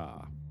Hiram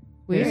Shaw.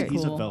 Weird.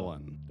 He's a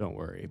villain. Don't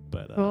worry,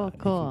 but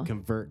cool. he can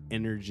convert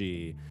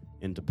energy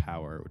into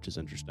power, which is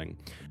interesting.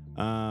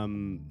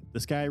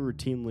 This guy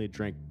routinely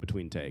drank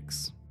between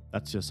takes.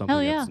 That's just something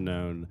that's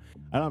known.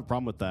 I don't have a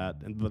problem with that,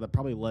 but that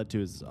probably led to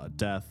his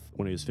death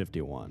when he was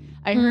 51.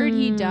 I heard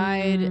he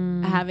died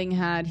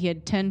he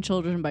had 10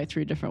 children by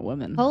 3 different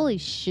women. Holy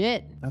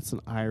shit. That's an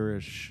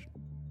Irish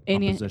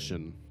And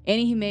opposition. And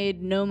he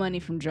made no money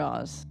from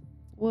Jaws.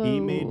 Whoa.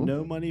 He made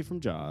no money from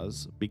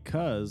Jaws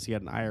because he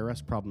had an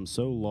IRS problem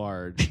so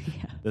large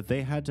that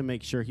they had to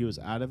make sure he was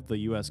out of the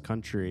U.S.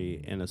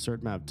 country in a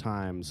certain amount of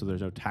time, so there's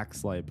no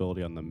tax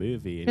liability on the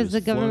movie. Because the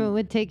government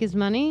would take his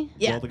money?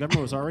 Yeah. Well, the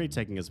government was already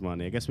taking his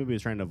money. I guess maybe he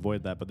was trying to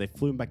avoid that, but they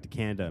flew him back to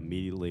Canada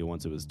immediately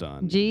once it was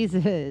done.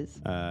 Jesus.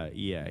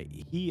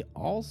 He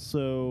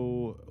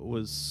also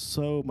was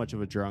so much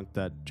of a drunk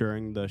that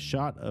during the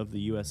shot of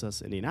the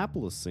USS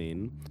Indianapolis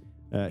scene,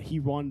 he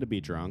wanted to be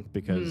drunk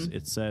because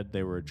it said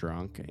they were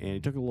drunk, and he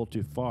took it a little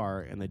too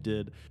far, and they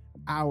did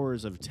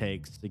hours of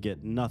takes to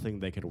get nothing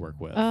they could work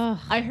with.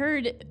 I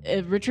heard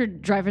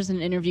Richard Dreyfuss in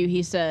an interview,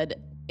 he said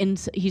in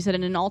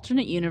an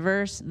alternate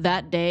universe,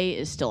 that day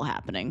is still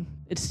happening.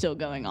 It's still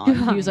going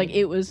on. He was like,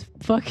 it was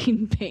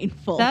fucking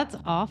painful. That's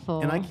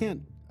awful. And I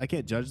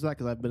can't judge that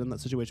because I've been in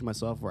that situation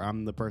myself where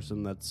I'm the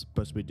person that's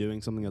supposed to be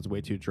doing something that's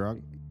way too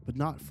drunk, but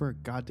not for a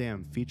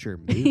goddamn feature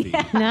movie.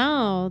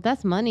 No,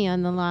 that's money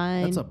on the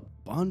line. That's a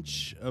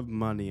bunch of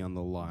money on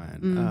the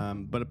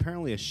line. But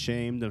apparently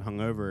ashamed and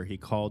hungover, he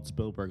called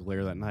Spielberg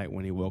later that night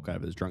when he woke out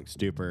of his drunk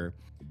stupor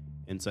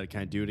and said, can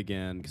I do it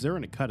again? Because they were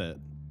going to cut it.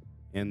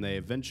 And they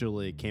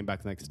eventually came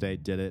back the next day,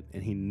 did it,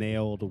 and he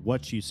nailed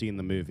what you see in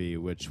the movie,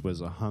 which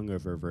was a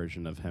hungover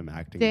version of him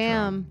acting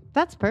drunk.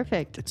 That's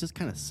perfect. It's just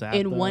kind of sad,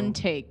 in though. one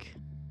take.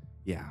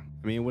 Yeah.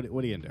 I mean, what are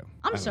you going to do?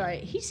 I'm sorry.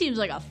 He seems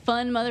like a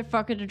fun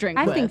motherfucker to drink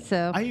I with. think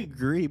so. I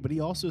agree, but he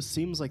also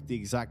seems like the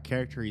exact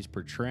character he's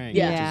portraying.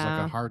 Yeah. Which is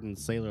like a hardened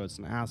sailor that's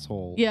an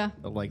asshole. Yeah.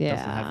 That doesn't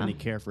have any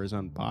care for his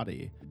own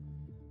body.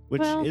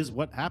 Which is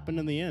what happened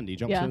in the end. He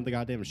jumps into the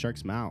goddamn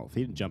shark's mouth.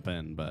 He didn't jump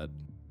in, but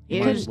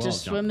He might was as well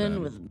just jump swimming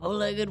in. with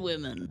bow-legged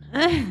women.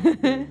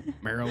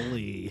 Meryl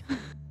Lee.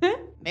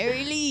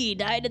 Mary Lee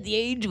died at the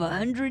age of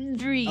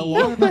 103. A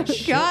lot of that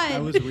shit God. I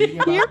was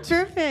reading about. You're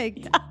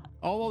perfect.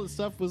 All of the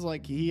stuff was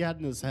like he had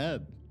in his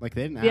head. Like,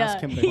 they didn't ask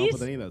him to come up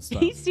with any of that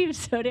stuff. He seems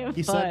so damn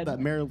He fun. said that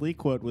Mary Lee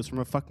quote was from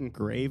a fucking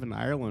grave in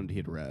Ireland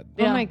he'd read.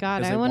 Oh Yeah. my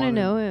God, 'Cause I they want to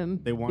wanted- know him.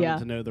 They wanted Yeah.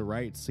 to know the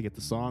rights to get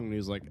the song, and he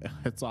was like,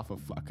 it's off a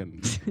fucking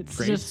It's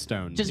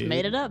gravestone. just dude.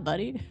 made it up,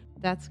 buddy.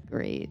 That's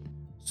great.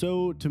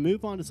 So to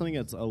move on to something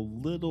that's a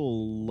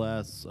little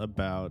less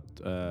about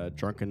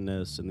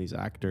drunkenness and these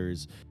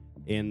actors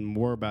and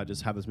more about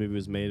just how this movie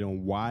was made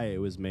and why it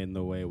was made in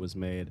the way it was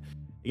made,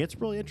 it gets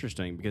really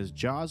interesting because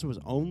Jaws was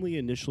only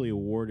initially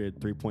awarded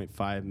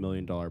 $3.5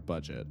 million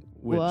budget,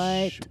 which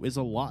What? is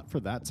a lot for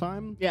that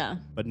time, Yeah.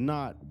 but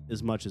not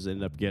as much as it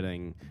ended up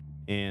getting.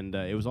 And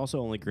it was also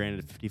only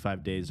granted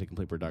 55 days to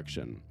complete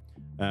production.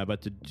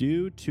 But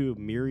due to a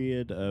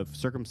myriad of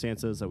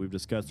circumstances that we've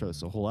discussed throughout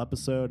this whole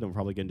episode, and we're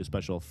probably going to do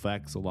special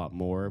effects, a lot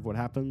more of what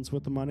happens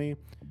with the money,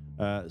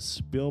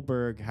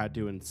 Spielberg had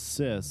to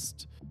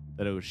insist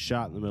that it was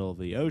shot in the middle of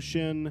the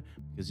ocean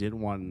because he didn't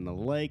want it in a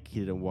lake, he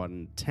didn't want it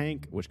in a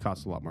tank, which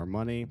costs a lot more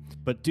money.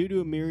 But due to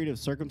a myriad of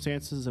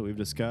circumstances that we've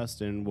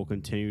discussed and will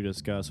continue to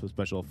discuss with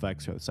special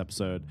effects throughout this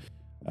episode,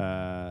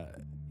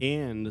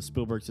 and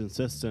Spielberg's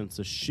insistence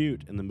to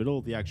shoot in the middle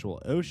of the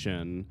actual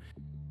ocean,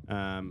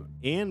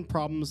 and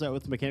problems that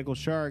with the mechanical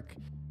shark,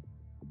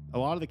 a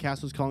lot of the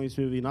cast was calling this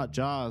movie not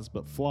Jaws,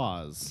 but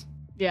Flaws.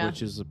 Yeah.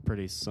 Which is a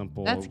pretty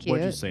simple. That's What'd you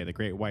cute. say? The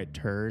Great White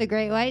Turd? The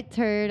Great White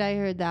Turd. I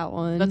heard that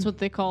one. That's what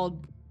they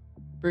called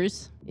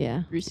Bruce.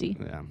 Yeah. Brucey.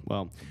 Yeah.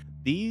 Well,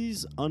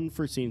 these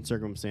unforeseen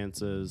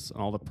circumstances,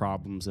 all the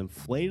problems,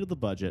 inflated the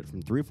budget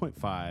from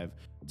 $3.5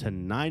 to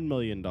 $9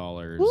 million,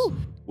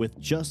 with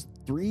just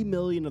 $3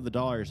 million of the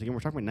dollars. Again, we're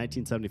talking about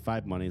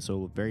 1975 money,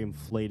 so very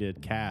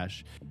inflated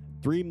cash.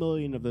 $3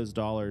 million of those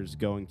dollars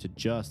going to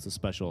just the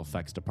special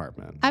effects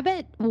department. I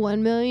bet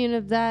 1 million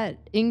of that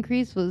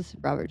increase was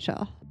Robert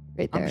Shaw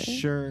right there. I'm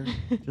sure,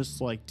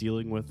 just like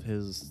dealing with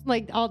his.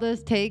 Like all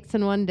those takes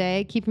in one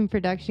day, keeping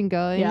production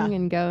going Yeah.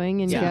 and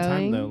going and At the time,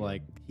 going. though,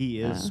 like he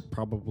is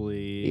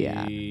probably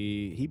Yeah.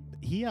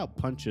 he out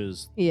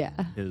punches Yeah.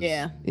 his.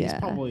 Yeah. He's Yeah.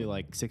 probably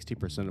like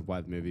 60% of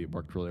why the movie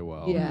worked really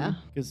well. Yeah.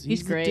 because He's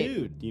he's great. the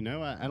dude. You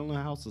know, I don't know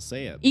how else to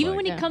say it. Even like,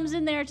 when he Yeah. comes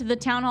in there to the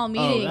town hall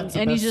meeting that's the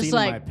and he's best just scene,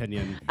 in my like,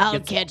 opinion. I'll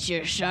Gets catch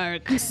your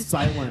shark.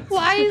 silence.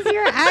 Why is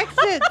your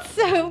accent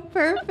so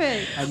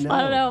perfect? I I don't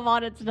know. I'm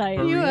on it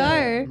tonight. You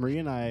are. Maria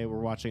and I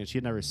were watching it. She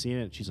had never seen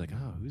it. She's like,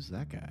 "Oh, who's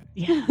that guy?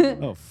 Yeah.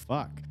 Oh,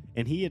 fuck."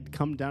 And he had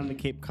come down to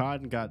Cape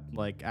Cod and got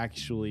like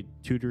actually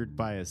tutored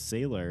by a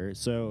sailor.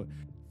 So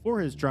for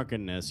his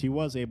drunkenness, he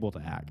was able to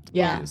act.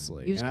 Yeah,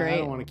 obviously. he was And I great.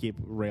 don't want to keep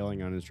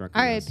railing on his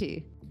drunkenness.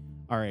 R.I.P.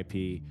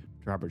 R.I.P.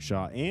 to Robert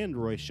Shaw and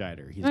Roy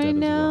Scheider. He's I dead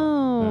as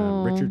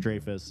well. know. Richard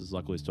Dreyfuss is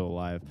luckily still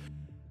alive.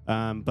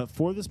 But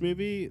for this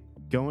movie,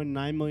 going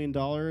 $9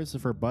 million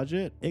for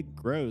budget, it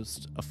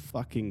grossed a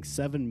fucking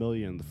 $7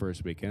 million the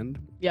first weekend,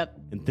 Yep.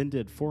 and then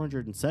did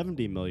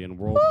 $470 million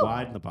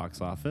worldwide in the box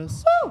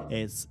office.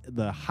 It's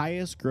the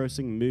highest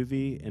grossing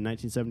movie in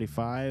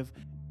 1975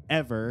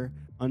 ever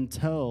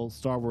until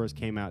Star Wars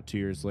came out 2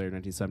 years later,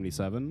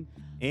 1977.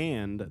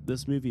 And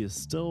this movie is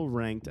still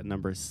ranked at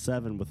number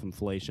 7 with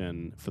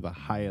inflation for the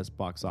highest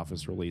box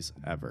office release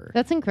ever.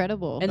 That's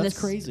incredible. And That's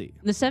this- crazy.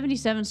 The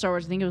 77 Star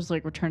Wars, I think it was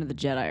like Return of the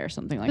Jedi or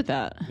something like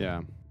that.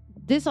 Yeah.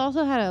 This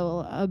also had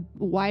a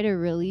wider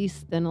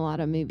release than a lot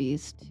of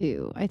movies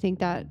too. I think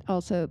that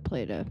also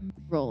played a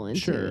role into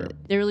Sure.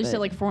 it. They released it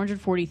But- like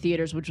 440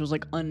 theaters, which was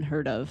like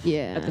unheard of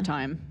Yeah. at the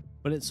time.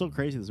 But it's so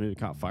crazy this movie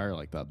caught fire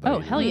like that. Though, Oh,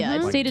 hell yeah.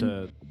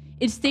 Mhm.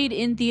 It stayed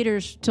in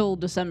theaters till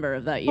December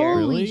of that year.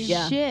 Holy Really?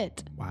 Yeah.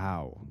 shit!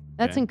 Wow.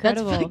 That's Okay.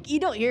 incredible. That's you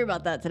don't hear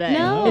about that today.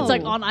 No. It's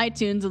like on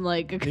iTunes in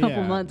like a couple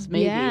Yeah. months,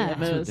 maybe Yeah. at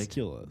That's most.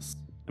 ridiculous.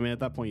 I mean, at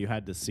that point, you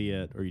had to see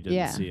it or you didn't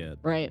Yeah. see it.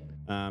 Right.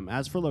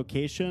 As for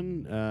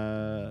location,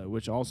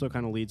 which also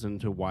kind of leads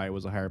into why it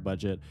was a higher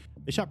budget,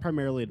 they shot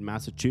primarily in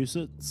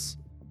Massachusetts.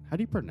 How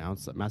do you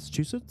pronounce that?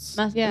 Massachusetts?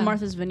 Yeah.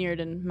 Martha's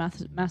Vineyard in Yeah.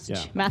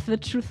 Massachusetts.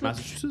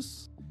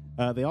 Massachusetts.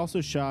 They also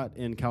shot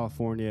in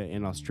California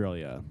and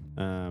Australia.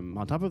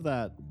 On top of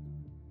that,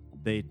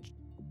 they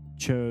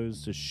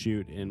chose to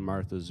shoot in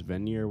Martha's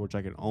Vineyard, which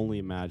I can only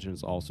imagine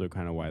is also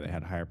kind of why they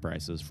had higher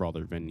prices for all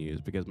their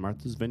venues, because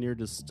Martha's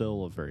Vineyard is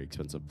still a very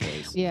expensive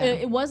place. Yeah.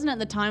 It wasn't at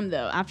the time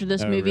though. After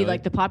this Oh, movie, really?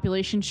 like the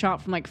population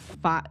shot from like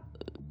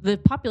the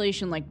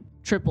population like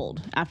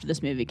tripled after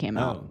this movie came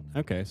out. Oh,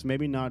 okay. So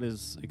maybe not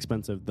as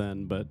expensive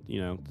then, but you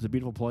know, it's a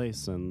beautiful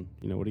place, and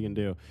you know, what are you gonna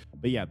do?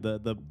 But yeah,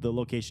 the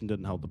location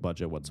didn't help the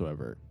budget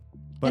whatsoever.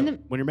 But And the-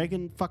 when you're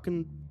making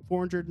fucking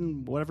 400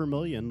 and whatever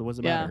million, what's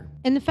it Yeah. matter?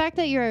 And the fact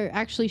that you're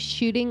actually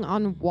shooting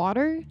on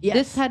water, Yes.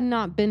 this had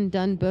not been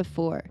done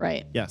before.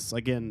 Right. Yes.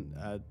 Again,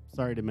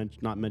 sorry to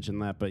not mention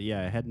that, but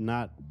yeah, it had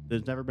not.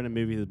 There's never been a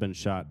movie that's been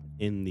shot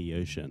in the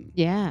ocean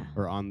Yeah.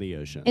 or on the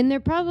ocean. And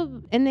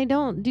they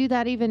don't do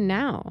that even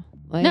now.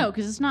 Like, No,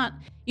 because it's not.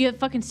 You have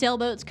fucking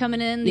sailboats coming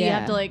in. That You Yeah.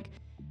 have to like.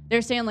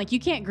 They're saying like you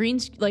can't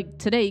like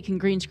today you can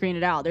green screen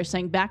it out. They're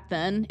saying back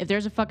then if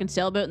there's a fucking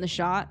sailboat in the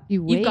shot,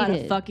 you've got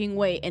to fucking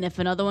wait. And if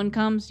another one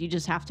comes, you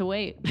just have to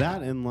wait.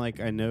 That and like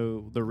I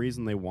know the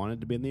reason they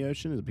wanted to be in the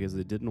ocean is because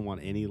they didn't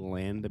want any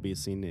land to be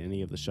seen in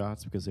any of the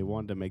shots because they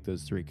wanted to make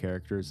those three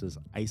characters as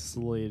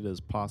isolated as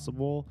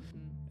possible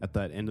at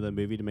that end of the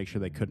movie to make sure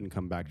they couldn't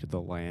come back to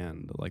the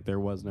land. Like there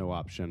was no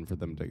option for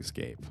them to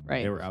escape.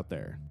 Right. They were out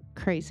there.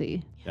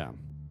 Crazy. Yeah.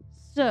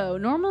 So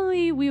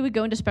normally we would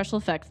go into special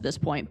effects at this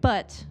point,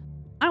 but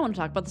I want to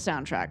talk about the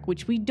soundtrack,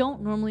 which we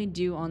don't normally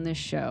do on this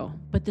show,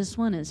 but this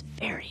one is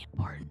very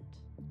important.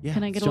 Yeah.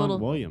 Can I get John a little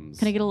Williams.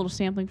 Can I get a little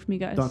sampling from you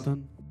guys? Dun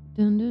dun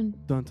Dun dun.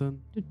 dun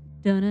dun.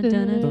 Dun, dun, dun,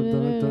 dun.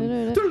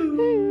 Dun,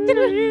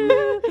 dun,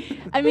 dun.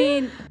 I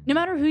mean, no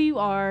matter who you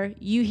are,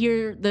 you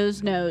hear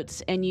those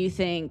notes and you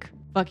think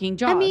fucking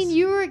Jaws. I mean,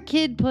 you were a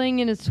kid playing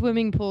in a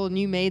swimming pool and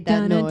you made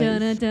that Dunna, noise.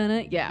 dunna,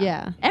 dunna. Yeah.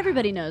 Yeah.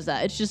 Everybody knows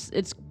that. It's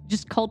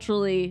just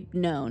culturally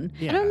known.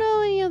 Yeah. I don't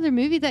know any other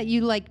movie that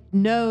you like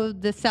know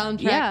the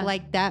soundtrack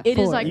like that It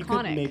for. is You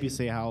could iconic. maybe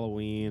say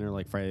Halloween or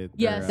like Friday.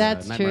 Yes. or,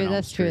 That's Nightmare true, on Elm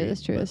that's true, Street.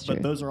 that's true, that's But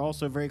true. those are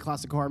also very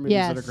classic horror movies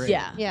that are great.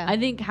 Yeah. Yeah. I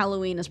think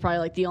Halloween is probably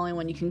like the only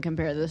one you can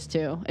compare this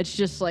to. It's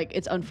just like,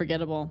 it's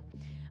unforgettable.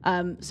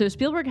 So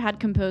Spielberg had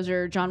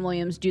composer John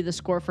Williams do the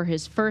score for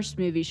his first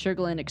movie,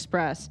 Sugarland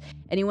Express,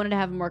 and he wanted to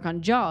have him work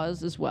on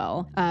Jaws as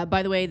well.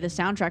 By the way, the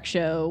Soundtrack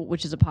Show,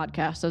 which is a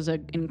podcast, does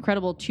an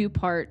incredible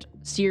 2-part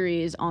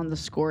series on the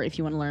score if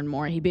you want to learn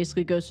more. He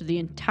basically goes through the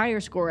entire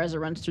score as it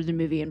runs through the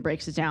movie and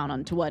breaks it down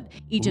onto what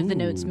each of the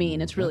notes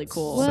mean. It's really That's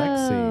cool.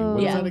 Sexy. Whoa. What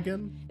is Yeah. that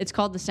again? It's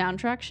called the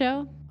Soundtrack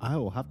Show. I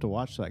will have to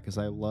watch that because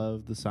I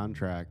love the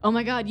soundtrack. Oh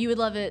my God, you would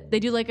love it. They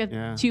do like a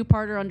Yeah.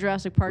 2-parter on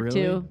Jurassic Park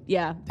Really? 2.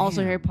 Yeah.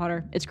 Also Damn. Harry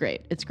Potter. It's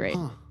great. It's great.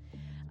 Huh.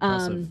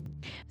 Impressive.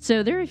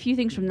 So there are a few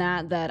things from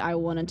that I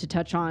wanted to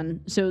touch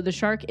on. So the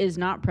shark is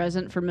not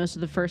present for most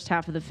of the first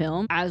half of the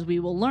film. As we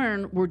will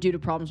learn, were due to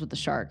problems with the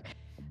shark.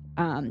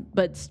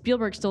 But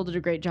Spielberg still did a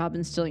great job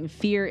instilling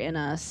fear in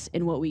us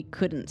in what we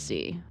couldn't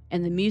see.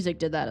 And the music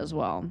did that as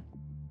well.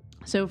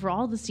 So for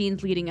all the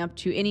scenes leading up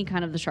to any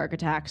kind of the shark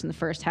attacks in the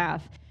first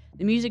half,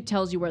 the music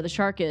tells you where the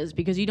shark is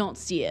because you don't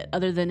see it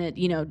other than it,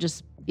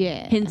 just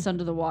hints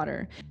under the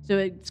water. So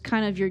it's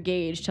kind of your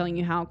gauge telling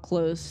you how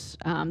close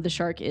the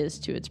shark is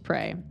to its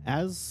prey.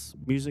 As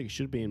music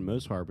should be in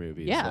most horror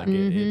movies. Yeah.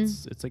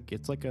 Like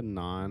it's like a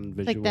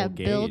non-visual like that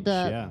gauge. build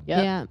up. Yeah.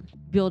 Yep. Yeah.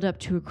 Build up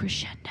to a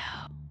crescendo.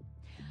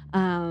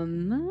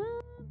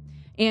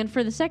 And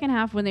for the second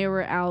half, when they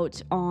were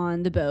out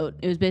on the boat,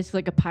 it was basically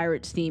like a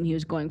pirate's theme he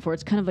was going for.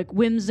 It's kind of like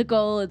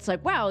whimsical. It's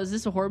like, wow, is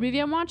this a horror movie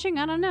I'm watching?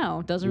 I don't know.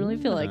 It doesn't really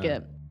feel like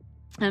it.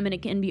 And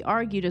it can be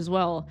argued as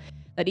well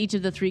that each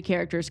of the 3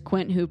 characters,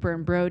 Quint, Hooper,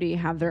 and Brody,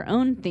 have their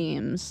own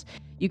themes.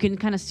 You can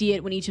kind of see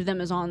it when each of them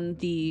is on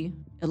the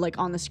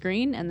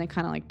screen, and they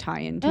kind of like tie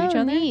into each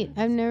other. Neat.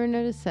 I've never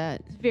noticed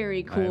that. It's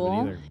very cool.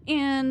 either.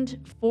 And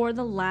for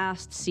the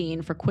last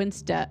scene, for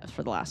Quint's death,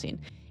 for the last scene,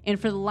 and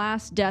for the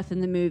last death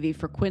in the movie,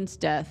 for Quint's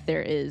death,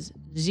 there is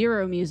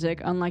 0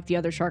 music, unlike the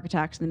other shark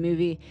attacks in the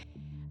movie.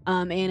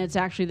 And it's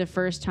actually the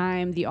first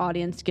time the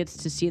audience gets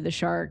to see the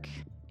shark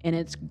in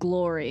its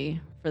glory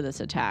for this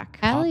attack.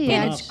 Allie,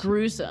 And it's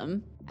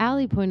gruesome.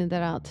 Allie pointed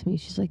that out to me.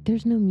 She's like,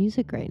 "There's no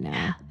music right now."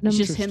 And I'm It's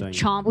just him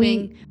Interesting.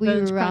 chomping, we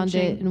bones rewound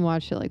crunching. it and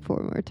watched it like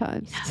 4 more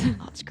times.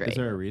 Oh, it's great. Is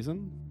there a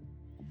reason?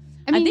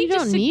 I mean, you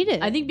just don't need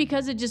it. I think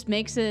because it just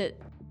makes it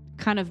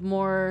kind of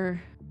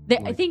more.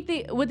 I think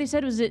what they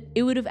said was that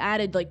it would have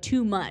added like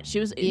too much.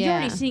 You're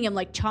already seeing him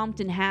like chomped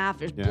in half.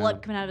 There's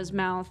blood coming out of his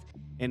mouth.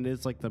 And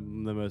it's like the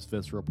most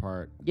visceral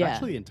part. Yeah.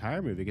 Actually, the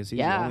entire movie because he's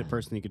the only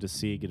person you get to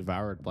see get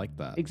devoured like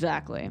that.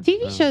 Exactly.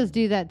 TV shows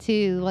do that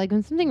too. Like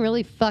when something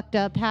really fucked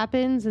up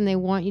happens and they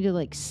want you to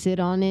like sit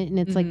on it and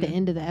it's like the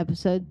end of the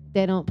episode,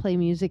 they don't play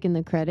music in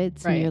the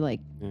credits and Right. you're like,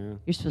 Yeah.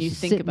 you're supposed You to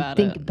think sit about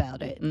and think it.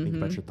 about it. Think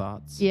about your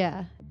thoughts.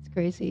 Yeah, it's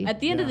crazy. At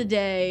the end of the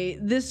day,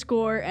 this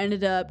score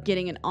ended up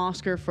getting an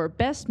Oscar for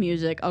Best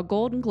Music, a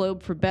Golden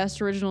Globe for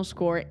Best Original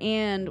Score,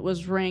 and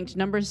was ranked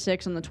number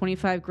 6 on the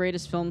 25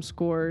 greatest film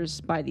scores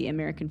by the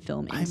American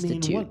Film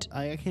Institute.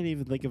 I mean, I can't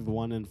even think of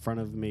one in front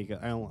of me.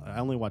 I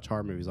only watch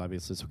horror movies,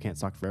 obviously, so can't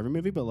talk for every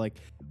movie. But like,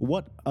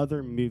 what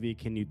other movie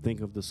can you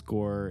think of the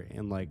score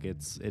and like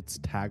its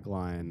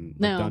tagline? Like,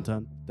 No. dun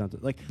dun dun dun.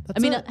 Like, that's I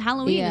mean, it.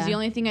 Halloween is the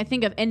only thing I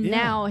think of, and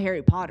now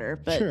Harry Potter.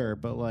 But Sure,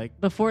 but like,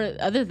 before,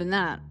 other than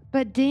that,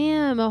 But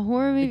damn, a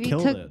horror movie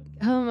killed took it.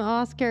 home an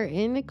Oscar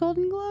and a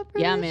Golden Globe for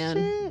Yeah, this man.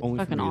 shit? only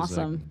for fucking music.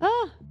 awesome.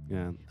 Oh,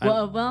 Yeah.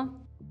 Well,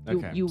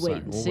 okay, you sorry.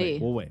 wait and We'll see.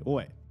 We'll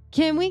wait.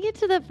 can we get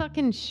to the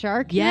fucking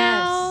shark Yes,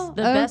 now?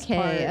 the best Okay,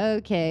 part.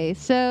 okay.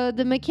 So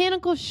the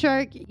mechanical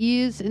shark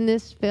used in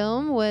this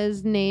film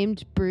was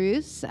named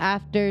Bruce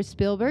after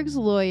Spielberg's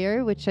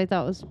lawyer, which I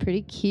thought was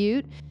pretty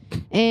cute.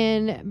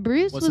 And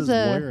Bruce Was was his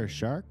a lawyer a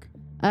shark?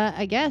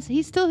 I guess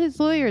he's still his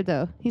lawyer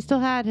though. He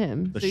still had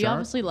him. The So he shark?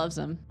 obviously loves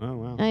him. Oh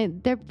wow.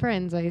 They're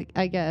friends,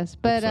 I guess.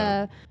 But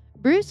so.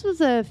 Bruce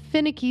was a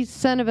finicky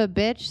son of a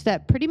bitch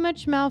that pretty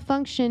much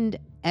malfunctioned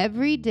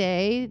every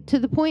day to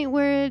the point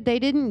where they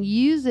didn't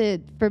use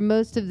it for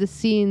most of the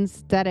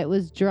scenes that it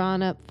was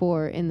drawn up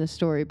for in the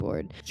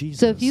storyboard. Jesus.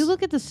 So if you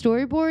look at the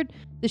storyboard,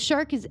 the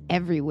shark is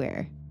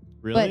everywhere.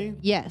 Really?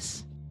 But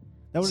yes.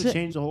 That would have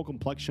changed the whole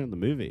complexion of the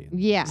movie.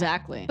 Yeah.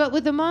 Exactly. But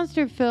with a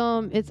monster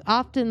film, it's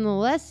often the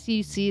less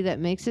you see that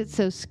makes it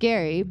so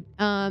scary.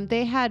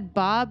 They had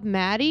Bob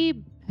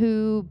Matty,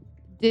 who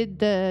did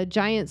the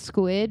giant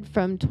squid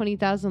from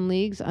 20,000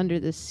 Leagues Under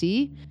the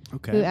Sea,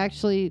 who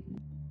actually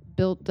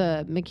built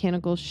the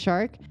mechanical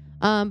shark.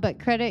 But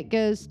credit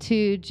goes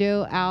to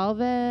Joe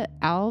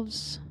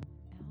Alves.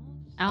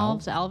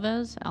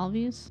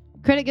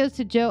 Credit goes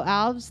to Joe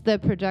Alves, the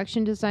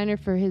production designer,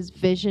 for his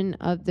vision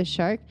of the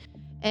shark.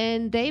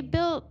 And they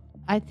built,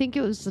 I think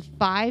it was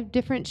 5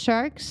 different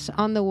sharks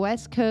on the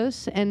West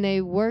Coast, and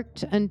they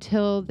worked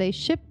until they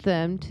shipped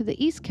them to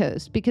the East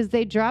Coast because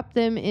they dropped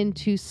them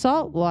into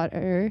salt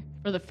water.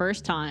 For the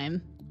first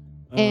time.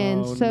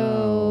 And Oh, so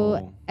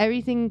no.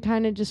 everything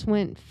kind of just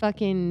went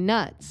fucking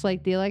nuts,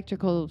 like the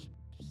electrical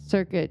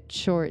circuit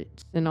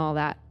shorts and all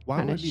that Why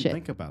kind of would you shit.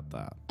 think about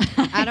that?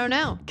 I don't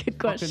know. Good Fucking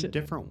question.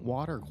 different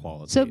water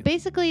quality. So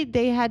basically,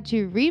 they had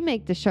to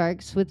remake the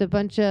sharks with a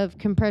bunch of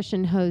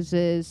compression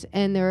hoses,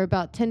 and there were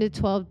about 10 to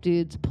 12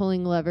 dudes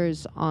pulling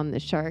levers on the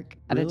shark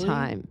at a Really?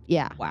 time.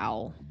 Yeah.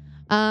 Wow.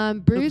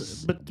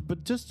 Bruce.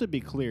 But just to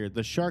be clear,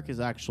 the shark is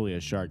actually a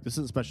shark. This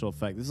isn't special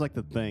effect. This is like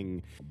the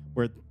thing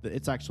where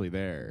it's actually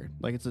there.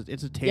 Like it's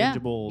a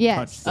tangible touch.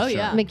 Yes. to the Oh, yeah.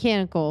 shark.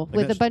 Mechanical Like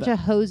with that a bunch that- of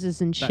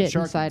hoses and That shit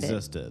shark inside it.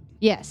 existed.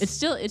 Yes. It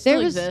still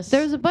there exists.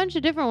 was a bunch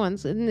of different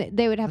ones, and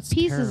they would have That's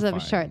pieces of a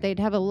terrifying. shark. They'd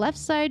have a left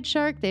side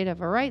shark. They'd have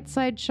a right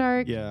side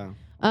shark. Yeah.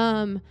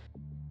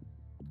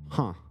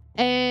 Huh.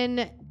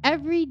 And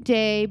every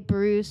day,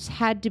 Bruce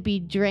had to be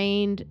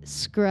drained,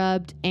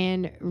 scrubbed,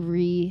 and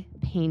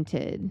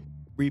repainted.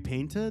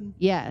 Repainted?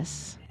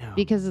 Yes, Yeah.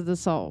 because of the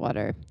salt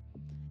water.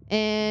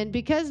 And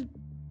because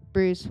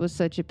Bruce was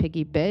such a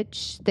picky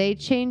bitch, they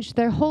changed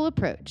their whole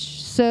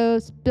approach. So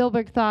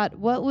Spielberg thought,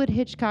 what would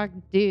Hitchcock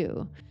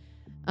do?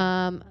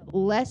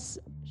 Less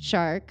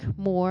shark,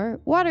 more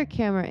water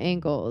camera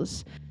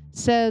angles.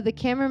 So the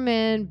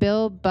cameraman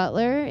Bill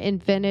Butler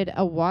invented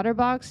a water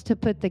box to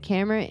put the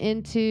camera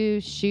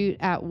into shoot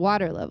at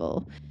water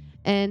level.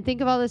 And think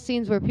of all the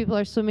scenes where people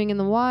are swimming in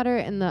the water,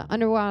 and the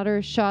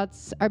underwater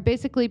shots are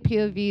basically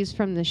POVs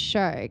from the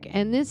shark.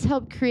 And this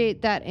helped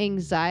create that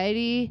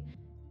anxiety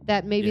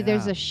that maybe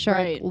there's Yeah. a shark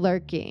Right.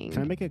 lurking.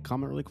 Can I make a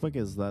comment really quick?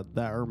 Is that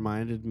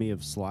reminded me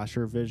of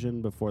slasher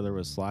vision before there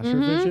was slasher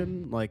Mhm.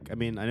 vision? Like, I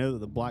mean, I know that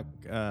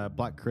the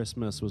Black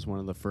Christmas was one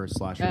of the first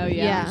slasher Oh, movies,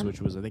 yeah. which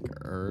was I think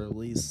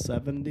early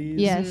 70s.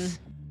 Yes,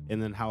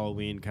 And then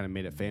Halloween kind of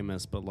made it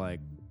famous, but like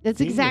that's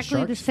seeing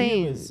exactly the sharks feel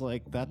same. is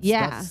like that's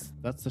Yeah.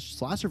 that's the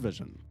slasher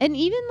vision. And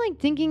even like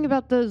thinking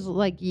about those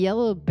like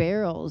yellow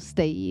barrels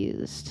they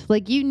used,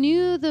 like you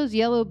knew those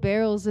yellow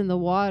barrels in the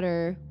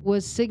water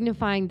was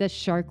signifying the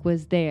shark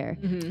was there.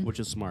 Which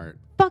is smart.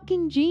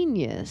 Fucking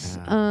genius.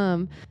 Yeah.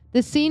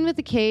 The scene with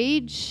the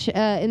cage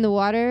in the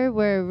water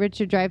where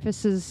Richard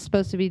Dreyfuss is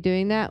supposed to be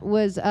doing that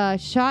was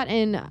shot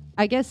in,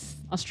 I guess,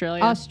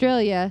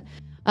 Australia,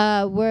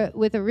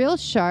 with a real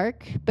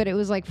shark, but it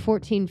was like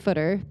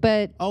 14-footer.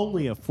 But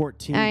Only a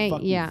 14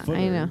 fucking yeah, footer.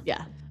 I know.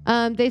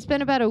 Yeah. They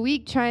spent about a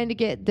week trying to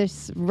get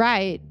this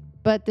right,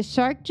 but the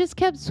shark just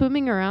kept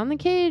swimming around the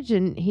cage,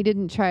 and he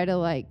didn't try to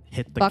like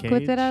Hit the fuck with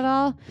cage. it at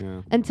all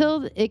Yeah.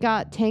 until it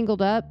got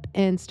tangled up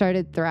and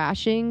started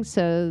thrashing.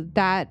 So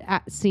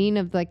that scene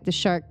of like the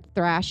shark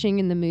thrashing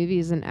in the movie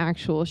is an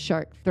actual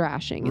shark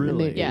thrashing in the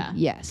Really? movie. Yeah.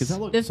 Yes. Because that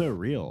looked so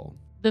real.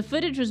 The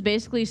footage was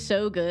basically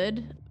so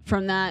good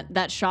from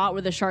that shot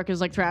where the shark is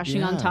like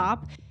thrashing on Yeah.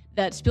 top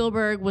that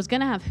Spielberg was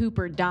gonna have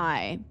Hooper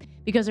die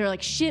because they were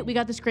like, shit, we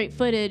got this great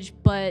footage,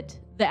 but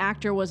the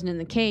actor wasn't in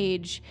the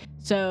cage,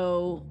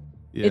 so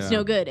it's Yeah.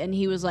 no good. And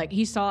he was like,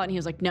 he saw it and he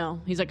was like,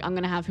 no. He's like, I'm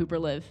gonna have Hooper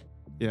live.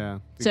 Yeah.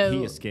 So-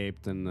 he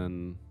escaped, and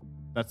then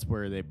that's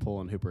where they pull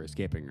in Hooper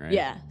escaping, right?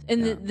 Yeah.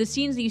 And Yeah. the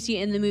scenes that you see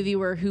in the movie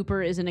where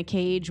Hooper is in a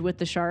cage with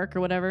the shark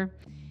or whatever,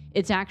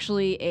 it's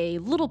actually a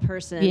little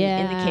person in the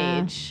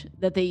Yeah. cage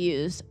that they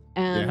use.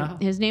 And Yeah.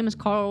 his name is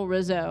Carl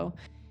Rizzo.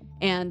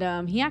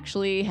 And he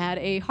actually had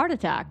a heart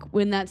attack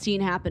when that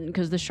scene happened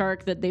because the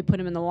shark that they put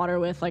him in the water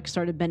with like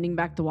started bending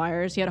back the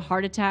wires. He had a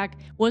heart attack,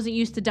 wasn't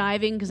used to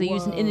diving because they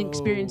used an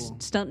inexperienced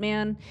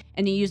stuntman,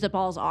 and he used up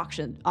all his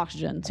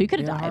oxygen. So he could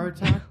have He had a died. heart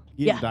attack?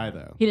 He Yeah. didn't die,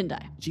 though. He didn't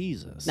die.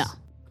 Jesus. No.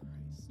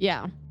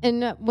 Yeah.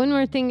 And one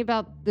more thing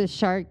about the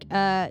shark.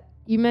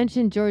 You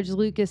mentioned George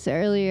Lucas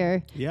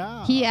earlier.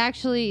 Yeah. He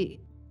actually,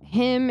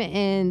 him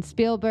and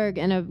Spielberg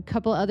and a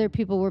couple other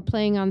people were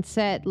playing on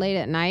set late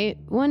at night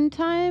one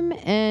time,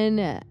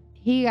 and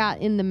he got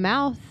in the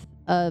mouth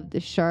of the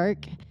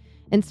shark,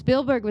 and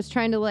Spielberg was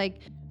trying to like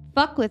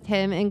fuck with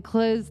him and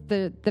close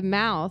the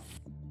mouth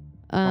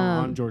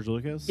on George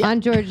Lucas?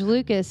 on George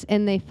Lucas,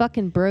 and they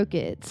fucking broke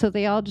it. So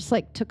they all just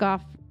like took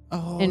off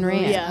and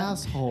ran. those Yeah.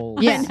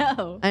 assholes. Yeah. I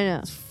know. I know.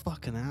 Those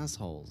fucking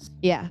assholes.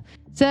 Yeah.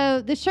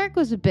 So the shark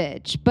was a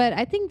bitch, but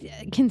I think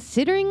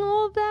considering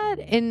all of that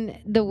and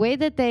the way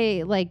that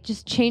they like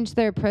just changed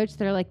their approach,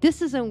 they're like,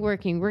 this isn't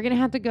working. We're going to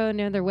have to go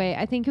another way.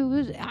 I think it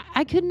was,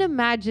 I couldn't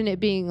imagine it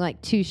being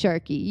like too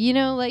sharky, you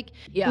know, like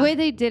Yeah. the way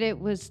they did it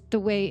was the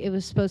way it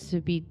was supposed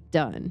to be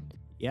done.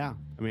 Yeah.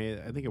 I mean,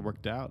 I think it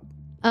worked out.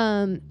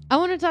 I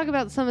want to talk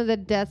about some of the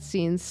death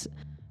scenes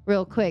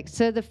real quick.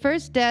 So the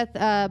first death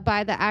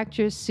by the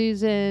actress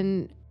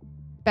Susan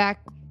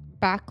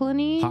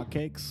Backlany.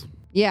 Hotcakes.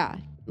 Yeah.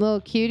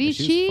 Little cutie. Yeah,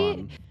 she's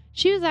fun.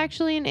 She was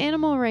actually an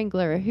animal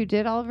wrangler who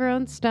did all of her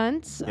own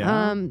stunts.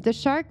 Yeah. The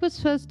shark was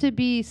supposed to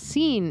be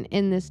seen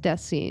in this death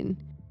scene,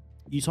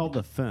 You saw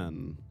the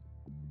fin.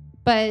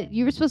 but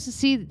you were supposed to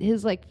see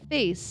his like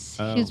face.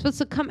 Oh. He was supposed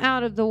to come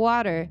out of the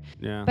water.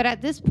 Yeah. But at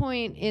this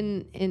point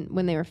in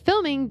when they were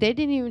filming, they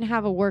didn't even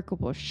have a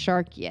workable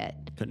shark yet.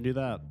 Couldn't do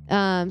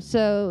that.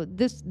 So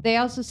they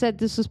also said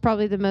this was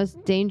probably the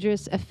most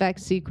dangerous effect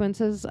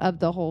sequences of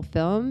the whole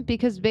film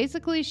because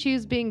basically she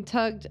was being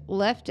tugged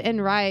left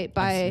and right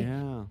by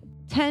Yeah.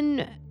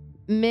 10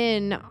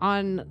 men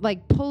on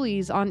like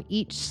pulleys on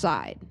each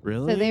side.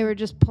 Really? So they were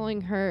just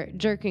pulling her,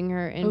 jerking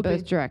her in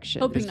both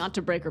directions. Hoping not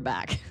to break her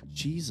back.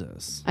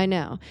 Jesus. I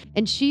know.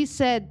 And she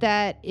said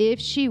that if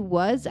she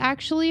was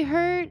actually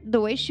hurt,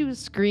 the way she was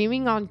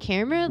screaming on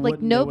camera, like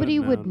Wouldn't- they nobody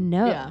wouldn't would known.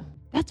 know. Yeah.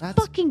 That's That's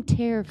fucking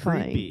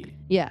terrifying. Creepy.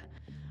 Yeah.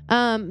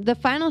 The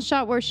final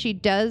shot where she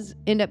does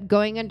end up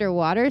going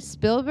underwater,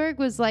 Spielberg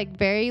was like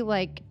very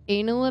like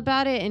anal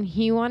about it and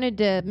he wanted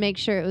to make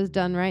sure it was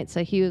done right.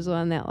 So he was the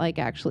one that like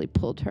actually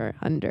pulled her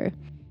under.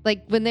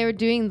 Like when they were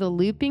doing the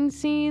looping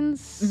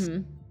scenes.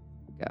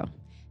 Mm-hmm. Go.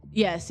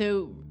 Yeah,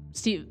 so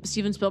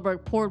Steven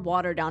Spielberg poured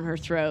water down her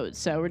throat.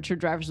 So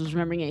Richard Dreyfuss was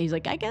remembering it. He's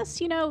like, I guess,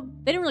 they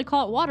didn't really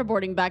call it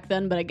waterboarding back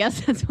then, but I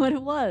guess that's what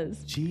it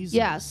was. Jesus.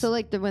 Yeah. So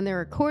like when they're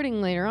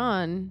recording later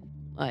on,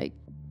 like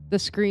the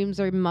screams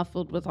are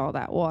muffled with all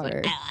that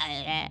water.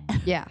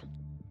 Yeah.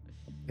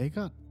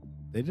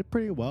 They did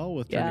pretty well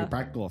with their Yeah. new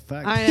practical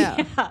effects. I know.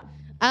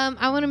 Yeah.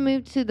 I want to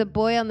move to the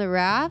boy on the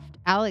raft,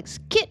 Alex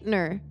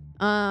Kittner.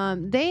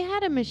 They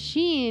had a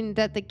machine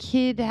that the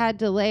kid had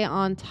to lay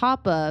on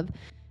top of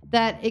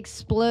that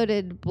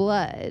exploded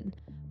blood.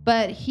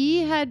 But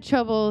he had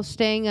trouble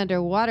staying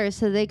underwater,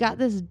 so they got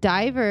this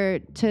diver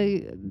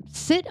to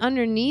sit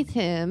underneath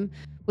him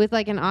with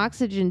like an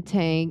oxygen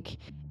tank,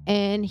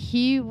 and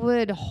he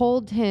would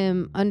hold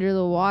him under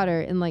the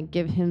water and like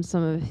give him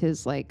some of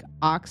his like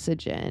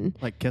oxygen.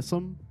 Like kiss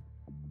them?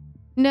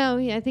 No,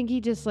 I think he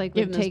just like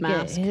Give would him his take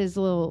mask. his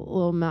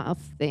little mouth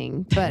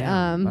thing. But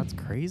Damn, that's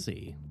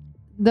crazy.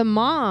 the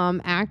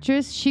mom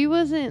actress, she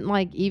wasn't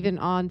like even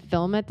on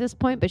film at this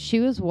point, but she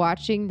was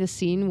watching the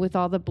scene with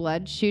all the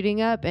blood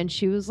shooting up and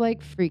she was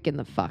like freaking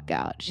the fuck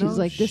out. She's No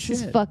like, this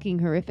is shit. fucking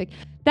horrific.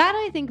 That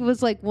I think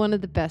was like one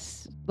of the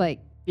best like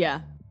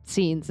Yeah.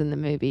 scenes in the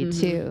movie Mhm.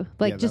 too.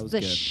 Like Yeah, that just was the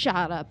good.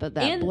 shot up of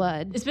that And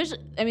blood. Especially,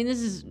 I mean, this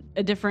is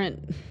a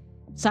different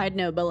side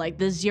note, but like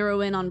the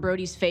zero in on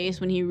Brody's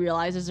face when he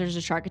realizes there's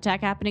a shark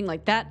attack happening,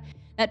 like that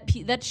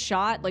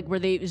shot, like where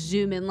they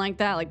zoom in like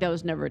that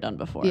was never done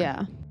before.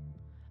 Yeah.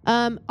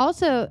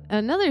 Also,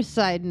 another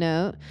side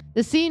note,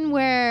 the scene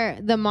where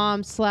the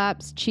mom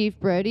slaps Chief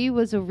Brody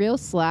was a real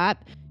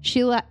slap.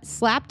 She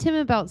slapped him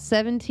about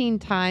 17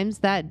 times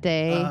that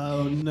day.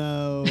 Oh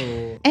no.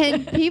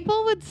 And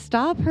people would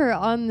stop her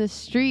on the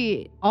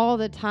street all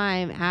the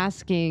time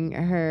asking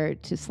her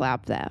to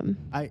slap them.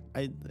 I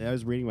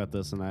was reading about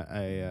this and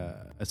I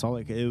saw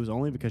like it was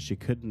only because she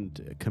couldn't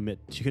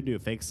do a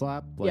fake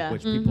slap, like Yeah.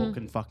 which people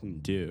can fucking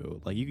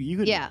do. Like you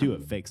could Yeah. do a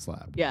fake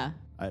slap. Yeah.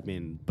 I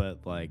mean,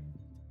 but like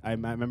I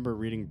remember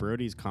reading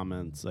Brody's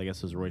comments. I guess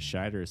it was Roy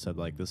Scheider said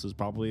like this is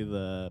probably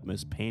the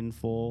most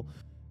painful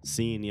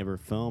scene he ever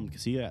filmed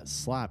because he got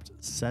slapped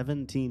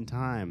 17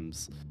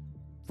 times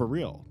for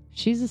real.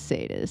 She's a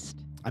sadist.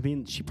 I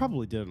mean, she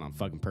probably did it on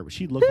fucking purpose.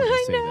 She looked like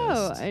a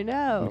sadist. I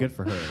know. Good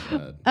for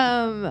her.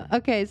 But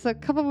Okay, so a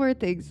couple more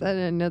things.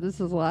 I know this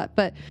is a lot,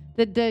 but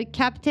the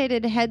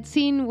decapitated head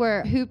scene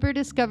where Hooper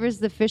discovers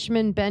the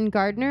fisherman Ben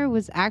Gardner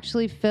was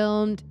actually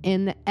filmed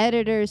in the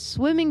editor's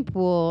swimming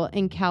pool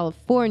in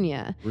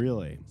California.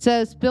 really,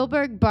 So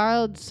Spielberg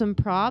borrowed some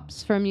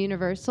props from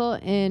Universal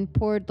and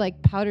poured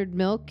like powdered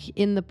milk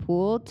in the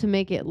pool to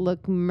make it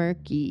look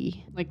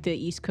murky. Like the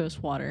East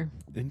Coast water.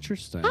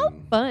 interesting. How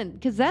fun,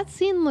 because that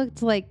scene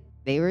looked like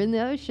they were in the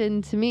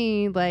ocean to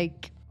me.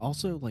 Like,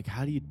 Also, like,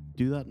 how do you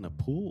do that in a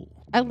pool?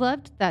 I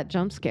loved that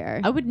jump scare.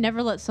 I would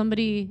never let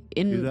somebody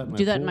Do that in my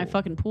do that in my pool.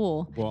 fucking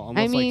pool. Well,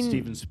 unless mean- like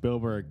Steven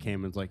Spielberg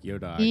came and was like, "Yo,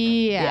 dog."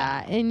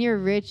 Yeah, and you're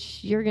rich.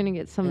 You're gonna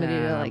get somebody Yeah,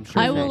 to I'm like. sure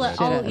clean I Sure, will. that Let,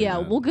 shit I'll, up. yeah,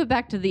 Yeah. we'll go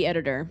back to the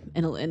editor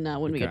when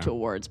we get Okay. to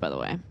awards. By the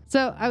way,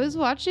 So I was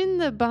watching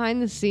the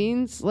behind the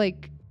scenes,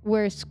 like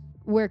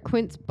where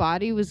Quint's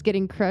body was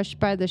getting crushed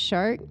by the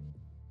shark.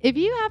 If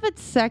you have a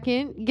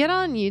second, get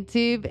on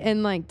YouTube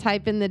and like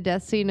type in the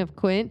death scene of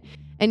Quint,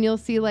 and you'll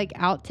see like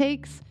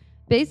outtakes.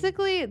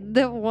 Basically,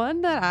 the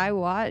one that I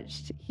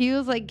watched, he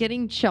was like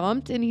getting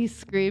chomped and he's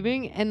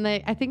screaming, and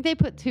I think they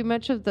put too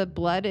much of the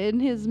blood in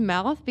his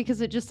mouth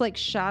because it just like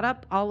shot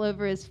up all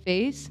over his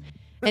face,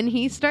 and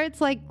he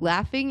starts like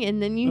laughing,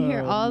 and then you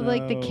hear all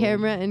like the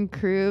camera and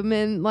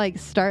crewmen like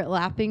start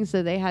laughing,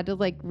 so they had to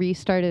like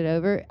restart it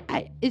over.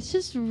 It's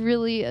just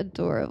really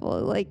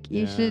adorable. Like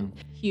you should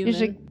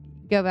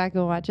go back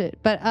and watch it.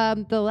 But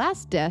the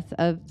last death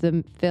of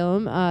the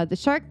film, the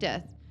shark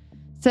death.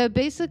 So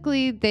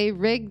basically, they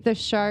rigged the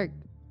shark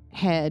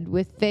head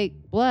with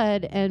fake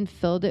blood and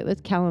filled it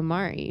with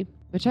calamari,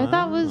 which I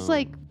thought was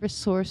like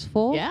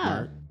resourceful,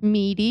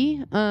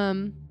 meaty.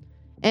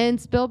 And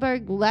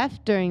Spielberg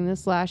left during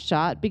this last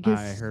shot because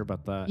I heard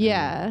about that.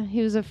 Yeah,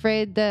 he was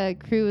afraid the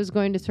crew was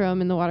going to throw him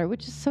in the water,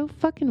 which is so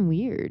fucking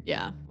weird.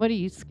 Yeah. What, are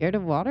you scared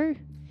of water?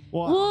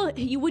 Well,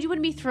 you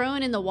wouldn't be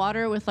thrown in the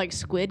water with like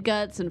squid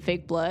guts and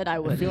fake blood. I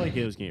would. I feel like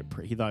he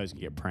thought he was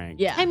gonna get pranked.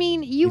 Yeah. I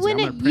mean, you win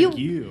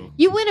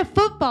a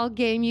football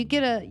game, you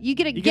get a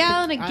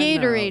gallon of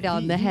Gatorade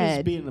on the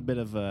head. He was being a bit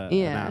of an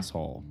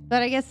asshole.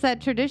 But I guess that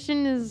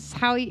tradition is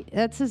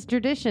that's his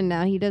tradition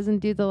now. He doesn't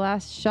do the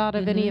last shot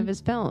of any of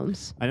his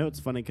films. I know it's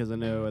funny because I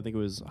think it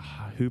was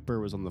Hooper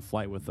was on the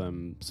flight with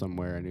them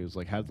somewhere, and he was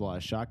like, "How'd the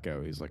last shot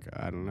go?" He's like,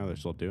 "I don't know. They're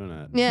still doing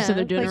it." Yeah, so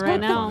they're doing it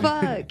right now.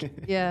 What the fuck?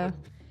 Yeah.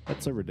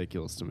 That's so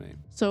ridiculous to me.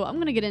 So I'm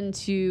going to get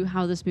into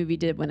how this movie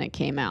did when it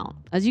came out.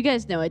 As you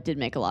guys know, it did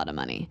make a lot of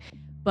money.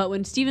 But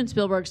when Steven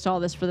Spielberg saw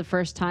this for the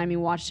first time, he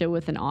watched it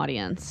with an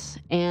audience.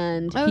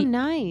 And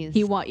nice.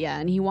 He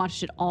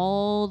watched it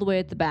all the way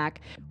at the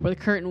back where the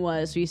curtain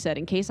was. So he said,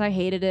 in case I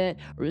hated it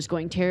or it was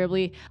going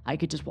terribly, I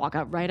could just walk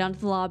out right onto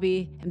the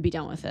lobby and be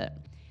done with it.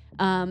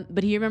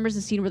 But he remembers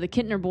the scene where the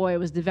Kittner boy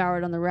was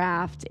devoured on the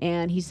raft.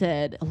 And he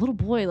said, a little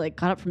boy like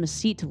got up from his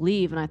seat to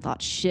leave. And I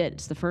thought, shit,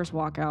 it's the first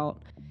walkout.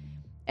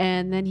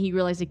 And then he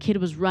realized the kid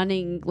was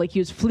running, like he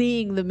was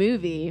fleeing the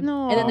movie.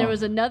 No. And then there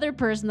was another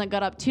person that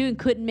got up too and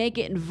couldn't make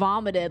it and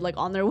vomited like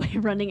on their way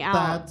running out.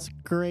 That's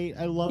great.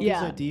 I love these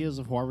ideas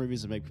of horror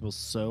movies that make people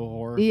so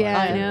horrified. Yeah,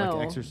 I know.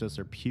 Like Exorcist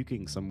or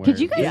puking somewhere. Could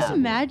you guys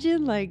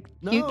imagine like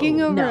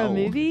puking over a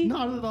movie?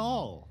 Not at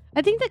all.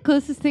 I think the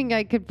closest thing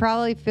I could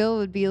probably feel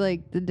would be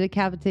like the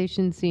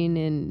decapitation scene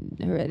in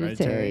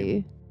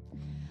Hereditary.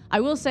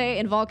 I will say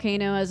in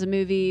Volcano as a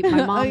movie,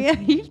 my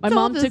mom my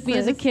mom took me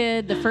as a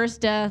kid. The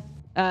first death,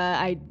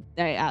 I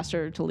asked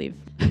her to leave.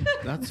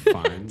 That's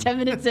fine. 10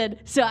 minutes in.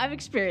 So I've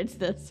experienced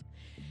this.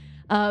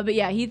 But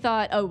yeah, he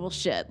thought, oh, well,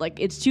 shit.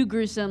 Like, it's too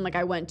gruesome. Like,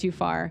 I went too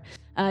far.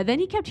 Then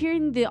he kept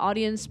hearing the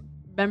audience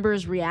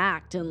members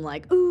react and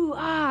like, ooh,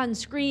 ah, and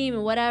scream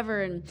and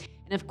whatever. And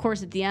of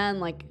course, at the end,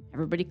 like,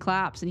 everybody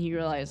claps. And he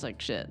realized, like,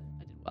 shit,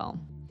 I did well.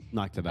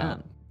 Knocked it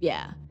out.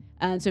 Yeah.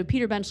 And so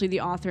Peter Benchley, the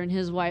author, and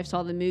his wife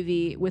saw the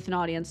movie with an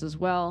audience as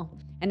well.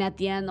 And at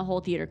the end, the whole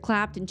theater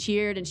clapped and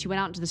cheered, and she went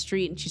out into the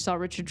street and she saw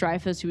Richard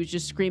Dreyfuss, who was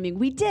just screaming,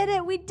 "We did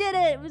it! We did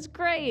it! It was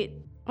great!"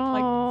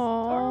 Like,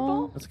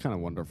 horrible. That's kind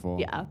of wonderful.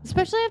 Yeah.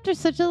 Especially after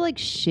such a like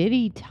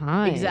shitty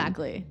time.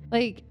 Exactly.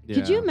 Like,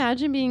 could you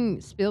imagine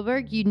being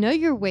Spielberg? You know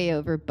you're way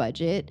over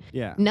budget.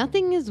 Yeah.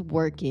 Nothing is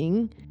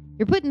working.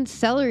 You're putting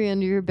celery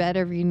under your bed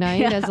every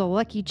night as a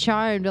lucky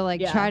charm to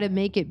like try to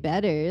make it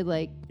better.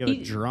 Like, you have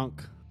a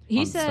drunk. He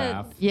on said,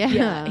 staff.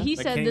 yeah. He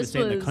That said can't this stay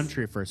was in the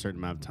country for a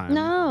certain amount of time.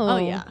 No. Oh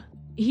yeah.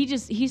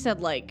 He said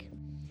like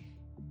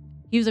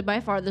he was like, by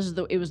far it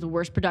was the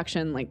worst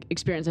production like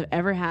experience I've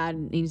ever had,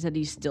 and he said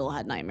he still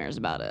had nightmares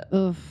about it.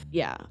 Oof.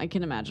 Yeah, I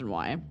can imagine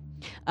why.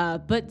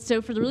 But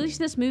so for the release of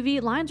this movie,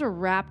 lines were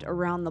wrapped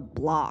around the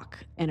block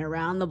and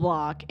around the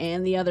block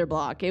and the other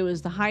block. It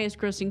was the highest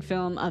grossing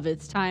film of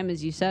its time,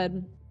 as you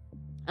said.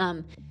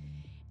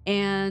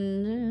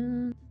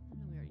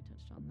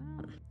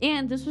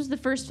 And this was the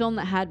first film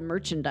that had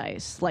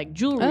merchandise, like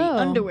jewelry,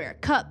 underwear,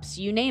 cups,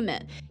 you name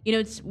it. You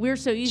know, we're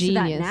so used to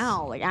that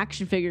now, like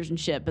action figures and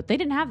shit, but they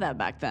didn't have that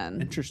back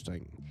then.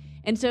 Interesting.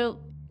 And so,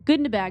 good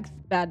and a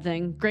bad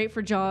thing. Great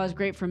for Jaws,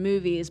 great for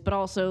movies, but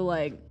also,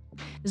 like,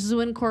 this is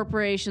when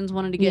corporations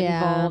wanted to get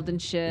involved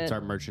and shit.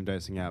 Start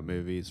merchandising out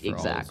movies for all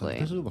this stuff.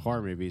 Especially the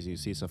horror movies, you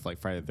see stuff like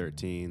Friday the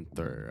 13th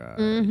or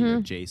you know,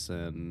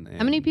 Jason. And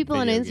how many people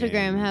on Instagram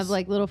games. have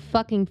like little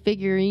fucking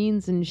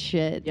figurines and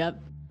shit?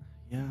 Yep.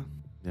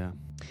 Yeah.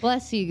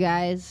 Bless you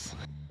guys.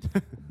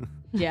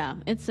 Yeah,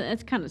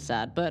 it's kind of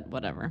sad, but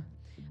whatever.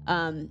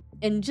 And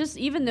just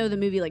even though the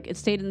movie like it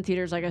stayed in the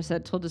theaters, like I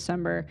said, till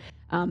December,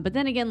 but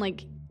then again,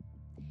 like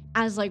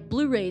as like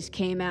Blu-rays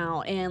came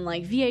out and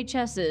like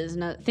VHSs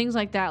and things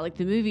like that, like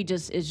the movie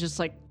is just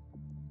like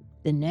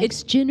the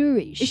next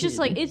generation. It's just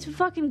like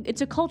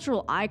it's a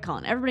cultural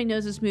icon. Everybody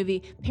knows this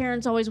movie.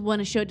 Parents always want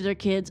to show it to their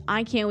kids.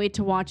 I can't wait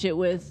to watch it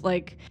with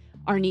like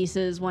our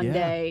nieces one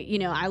day. You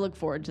know, I look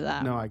forward to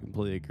that. No, I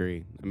completely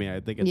agree. I mean, I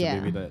think it's a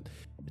movie that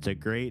it's a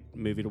great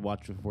movie to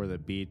watch before the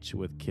beach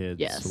with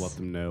kids to let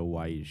them know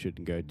why you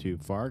shouldn't go too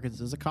far, because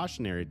it's a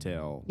cautionary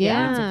tale.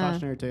 Yeah. It's a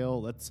cautionary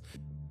tale that's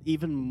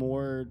even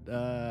more,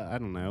 I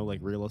don't know, like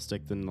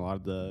realistic than a lot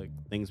of the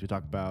things we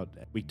talk about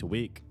week to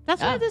week.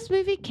 That's why this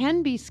movie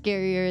can be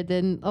scarier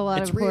than a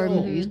lot of horror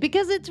movies,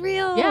 because it's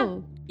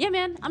real. Yeah,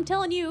 man, I'm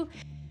telling you,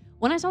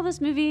 when I saw this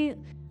movie,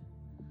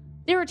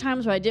 there were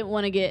times where I didn't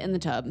want to get in the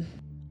tub.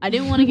 I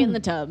didn't want to get in the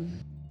tub.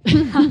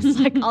 I was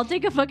like, I'll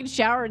take a fucking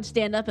shower and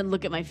stand up and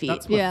look at my feet.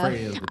 That's my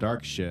afraid of the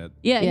dark shit.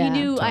 Yeah, Yeah. he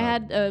knew I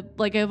Tub. had,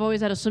 I've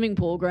always had a swimming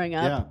pool growing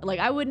up. Yeah. Like,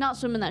 I would not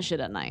swim in that shit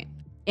at night.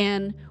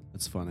 And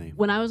It's funny.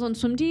 when I was on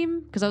swim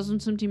team, because I was on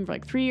swim team for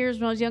like 3 years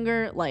when I was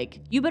younger,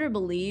 like, you better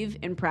believe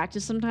in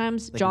practice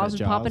sometimes, Thinking Jaws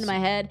about would pop Jaws. into my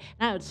head,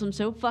 and I would swim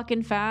so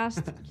fucking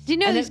fast. Do you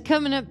know And he's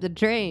coming up the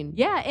drain?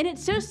 Yeah, and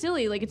it's so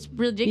silly. Like, it's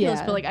ridiculous,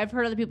 Yeah. but, like, I've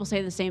heard other people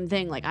say the same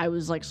thing. Like, I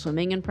was, like,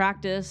 swimming in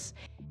practice,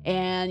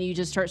 and you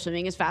just start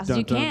swimming as fast as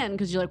you Dun, dun. can,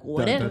 because you're like,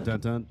 what Dun, if? dun, dun,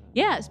 dun.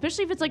 Yeah,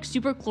 especially if it's, like,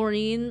 super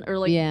chlorine or,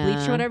 like, Yeah.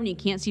 bleach or whatever, and you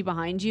can't see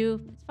behind you.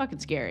 It's fucking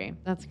scary.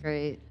 That's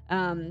great.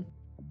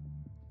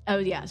 Oh,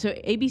 yeah. So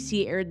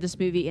ABC aired this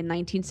movie in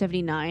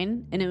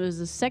 1979, and it was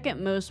the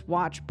second most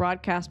watched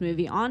broadcast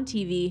movie on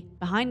TV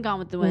behind Gone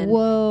with the Wind.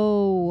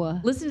 Whoa.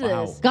 Listen to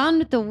Wow. this. Gone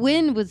with the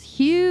Wind was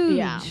huge.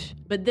 Yeah.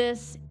 But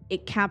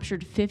it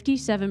captured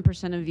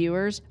 57% of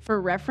viewers.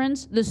 For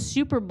reference, the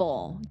Super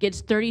Bowl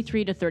gets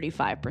 33 to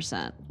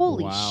 35%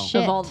 Holy Wow.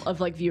 shit. of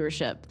like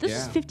viewership. This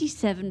is Yeah.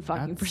 57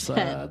 fucking That's, percent.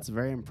 that's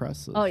very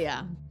impressive. Oh,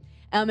 yeah.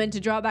 And to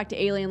draw back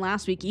to Alien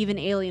last week, even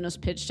Alien was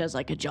pitched as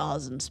like a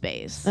Jaws in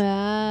space.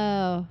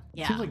 Oh.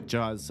 Yeah. Seems like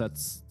Jaws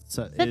sets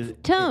the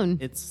tone.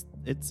 It's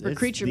For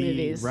creature the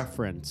movies.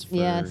 reference for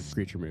Yes.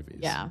 creature movies.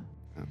 Yeah.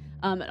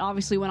 It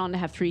obviously went on to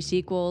have 3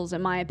 sequels.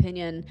 In my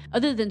opinion,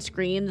 other than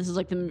Scream, this is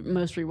like the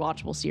most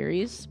rewatchable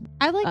series.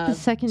 I like the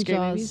second scary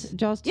Jaws. movies.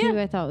 Jaws 2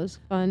 Yeah. I thought was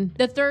fun.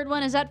 The third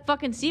one is at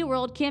fucking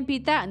SeaWorld. Can't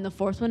beat that. And the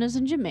fourth one is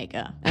in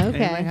Jamaica. And they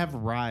Okay. have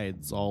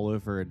rides all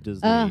over at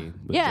Disney. with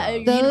Yeah,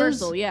 Jaws. Those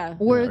Universal, yeah.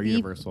 Were Or the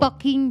Universal.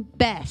 fucking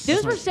best.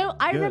 Those were so.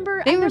 I Good.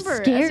 remember. They I were remember as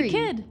scary. a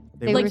kid,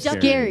 They were were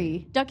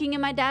scary. ducking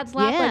in my dad's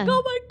lap, Yeah. like,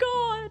 oh my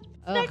god, it's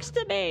Ugh. next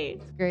to me.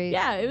 Great.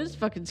 Yeah, it was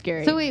fucking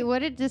scary. So wait, how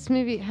did this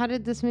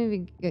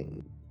movie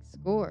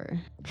score?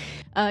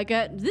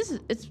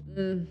 It's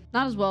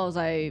not as well as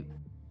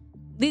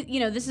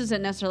this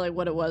isn't necessarily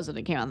what it was when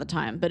it came out at the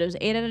time, but it was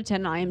 8 out of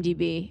 10 on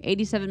IMDb,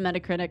 87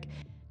 Metacritic,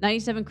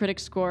 97 critic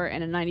score,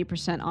 and a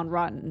 90% on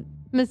Rotten.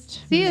 Miss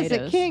Cias, it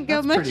Tomatoes. can't go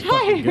That's much pretty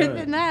fucking higher good.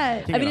 than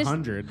that. Can't I mean, get it's-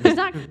 100. It's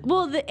not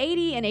well. The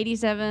 80 and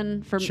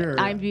 87 for Sure.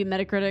 IMDb,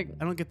 Metacritic.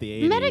 I don't get the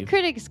 80.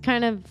 Metacritic's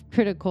kind of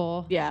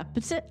critical. Yeah,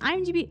 but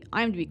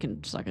IMDb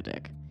can suck a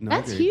dick. No, I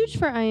That's agree. huge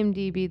for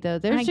IMDb though.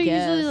 Theirs are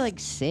usually guess. like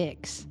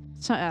 6.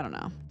 So I don't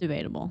know,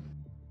 debatable.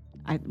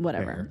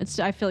 Whatever.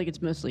 Fair. I feel like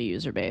it's mostly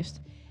user based.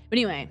 But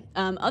anyway,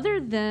 other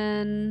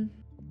than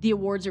the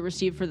awards it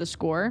received for the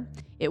score,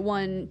 it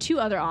won 2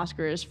 other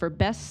Oscars for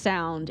Best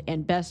Sound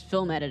and Best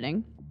Film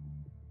Editing.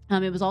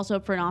 It was also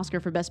up for an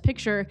Oscar for Best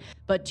Picture,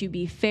 but to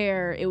be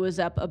fair, it was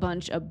up a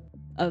bunch of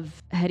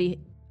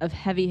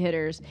heavy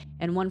hitters,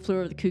 and One Flew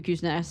Over the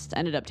Cuckoo's Nest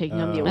ended up taking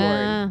home the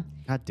award.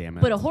 God damn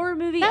it. But a horror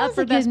movie That up was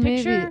for a good Best movie.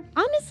 Picture.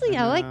 Honestly,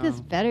 I like this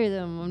know. better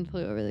than One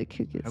Flew Over the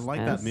Cuckoo's I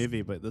like Nest. that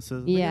movie, but this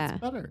is Yeah.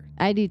 it's better.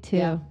 I do too.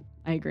 Yeah,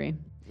 I agree.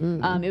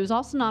 It was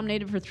also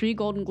nominated for 3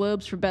 Golden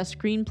Globes for Best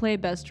Screenplay,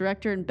 Best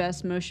Director, and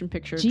Best Motion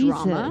Picture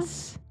Drama.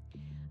 Jesus.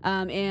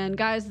 And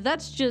guys,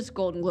 that's just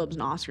Golden Globes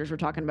and Oscars we're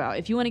talking about.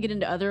 If you want to get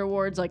into other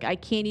awards, like I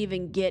can't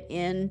even get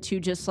into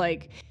just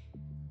like,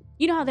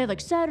 you know how they have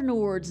like Saturn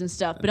Awards and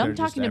stuff, but They're I'm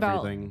just talking about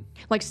everything.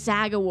 like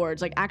SAG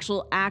Awards, like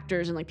actual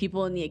actors and like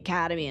people in the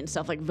Academy and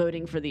stuff like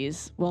voting for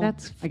these. Well,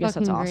 That's I guess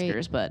that's fucking great.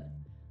 Oscars,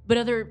 but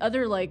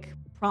other like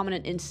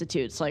prominent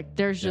institutes, like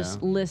there's just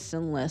Yeah. lists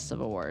and lists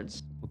of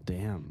awards. Well,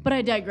 damn. But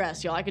I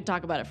digress, y'all. I could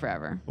talk about it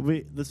forever.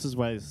 This is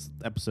why this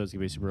episode's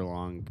gonna be super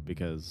long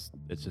because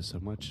it's just so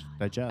much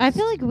digest. I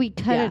feel like we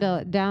cut Yeah.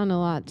 it down a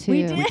lot too.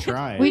 We did. we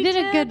tried. We did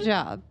a good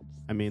job.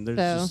 I mean, there's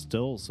So- just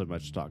still so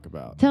much to talk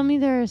about. Tell me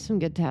there are some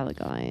good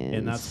taglines.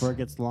 And that's where it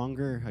gets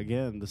longer.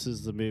 Again, this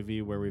is the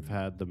movie where we've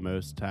had the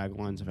most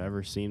taglines I've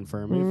ever seen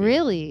for a movie.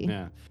 Really?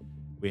 Yeah.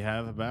 We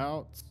have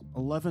about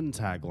 11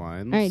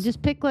 taglines. All right,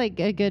 just pick like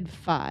a good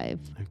 5.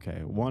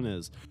 Okay. One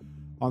is,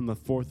 on the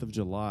 4th of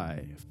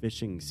July,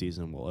 fishing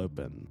season will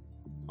open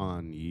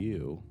on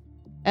you.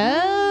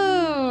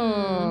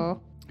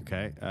 Oh.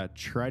 Okay.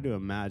 Try to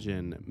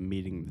imagine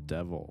meeting the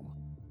devil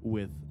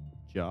with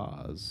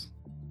Jaws.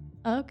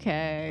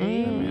 Okay. I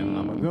mean,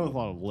 I'm going to go with a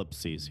lot of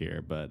ellipses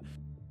here, but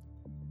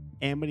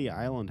Amity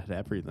Island had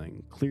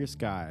everything. Clear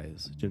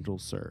skies, gentle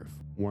surf,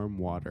 warm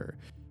water.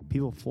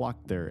 People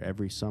flocked there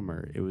every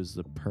summer. It was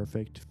the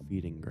perfect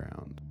feeding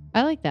ground.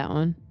 I like that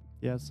one.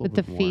 Yeah, it's a With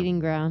little the bit feeding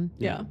ground.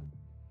 Yeah.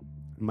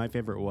 My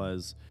favorite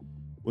was,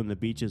 when the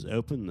beaches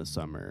open this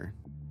summer,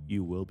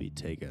 you will be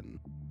taken.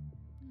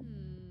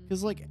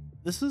 Because, like,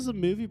 this is a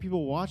movie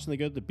people watch and they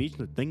go to the beach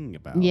and they're thinking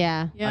about.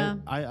 Yeah. Yeah.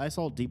 I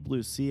saw Deep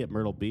Blue Sea at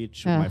Myrtle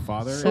Beach with Oh, my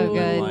father. So and,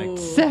 good. Like,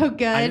 So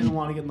good. I didn't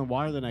want to get in the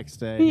water the next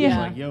day. Yeah. He's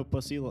like, yo,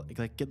 pussy,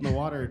 like get in the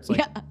water. It's like,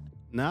 Yeah.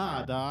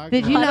 nah, dog.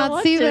 Did you I don't not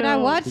want see what to. I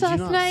watched Did you last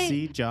not night?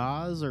 see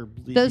Jaws or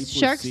Deep Those Blue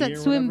sharks Sea that or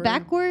swim whatever?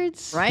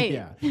 backwards? Right.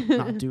 Yeah,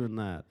 not doing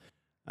that.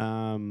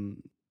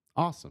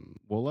 Awesome.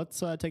 Well,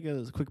 let's take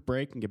a quick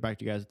break and get back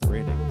to you guys at the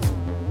ratings.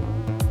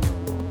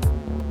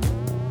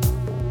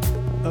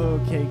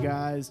 Okay,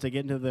 guys, to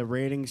get into the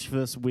ratings for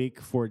this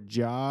week for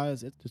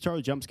Jaws, to start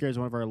with jump scares,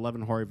 one of our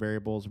 11 horror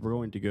variables, we're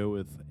going to go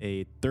with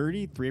a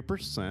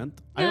 33%.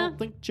 I don't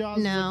think Jaws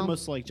is like No. the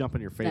most like jump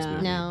in your face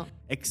movie, No.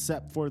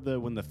 except for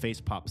when the face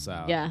pops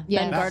out. Yeah.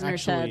 Yeah. Ben That Gardner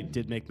actually said.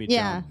 did make me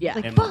Yeah. jump. Yeah.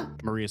 Like, And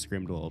fuck. Maria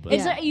screamed a little bit.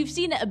 It's like, you've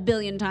seen it a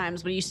billion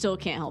times, but you still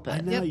can't help I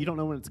it. know, you don't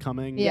know when it's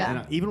coming.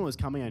 Yeah. And even when it was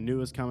coming, I knew it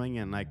was coming,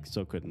 and I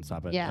still couldn't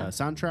stop it. Yeah.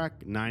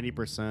 Soundtrack,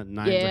 90%,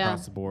 9s Yeah.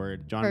 across the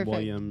board. John Perfect.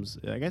 Williams,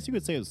 I guess you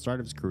could say it was the start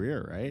of his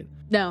career, right?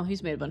 No,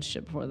 he's made a bunch of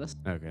shit before this.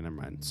 Okay, never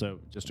mind. So,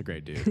 just a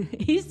great dude.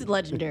 He's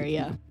legendary,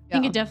 yeah. Yeah.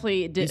 He could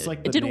definitely did, He's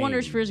like the it did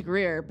wonders name. for his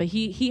career, but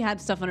he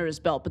had stuff under his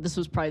belt, but this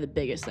was probably the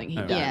biggest thing he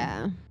Okay.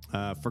 done.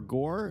 Yeah. For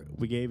gore,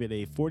 we gave it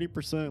a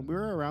 40%. We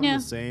were around Yeah.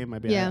 the same. I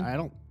Yeah.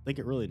 don't think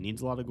it really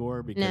needs a lot of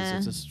gore because Nah.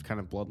 it's just kind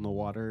of blood in the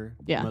water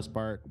for Yeah. the most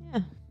part.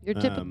 Yeah. Your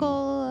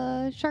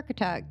typical shark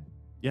attack.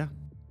 Yeah.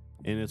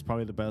 And it's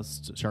probably the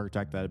best shark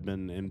attack that had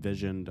been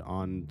envisioned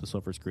on the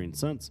silver screen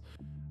since.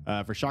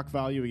 For shock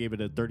value, we gave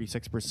it a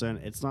 36%.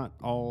 It's not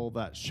all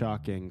that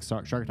shocking.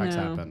 Shark attacks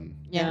No. happen.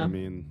 Yeah. I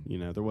mean,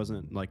 there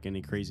wasn't like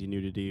any crazy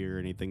nudity or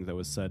anything that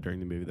was said during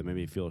the movie that made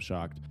me feel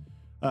shocked.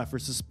 For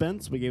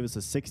suspense, we gave us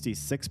a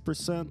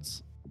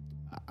 66%.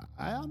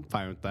 I'm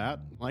fine with that.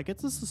 Like,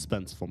 it's a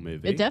suspenseful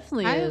movie. It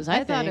definitely is.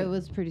 I thought think. it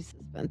was pretty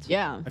suspenseful.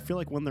 Yeah. I feel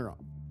like when they're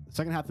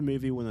second half of the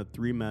movie, when the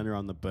three men are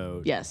on the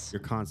boat, Yes. you're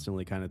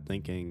constantly kind of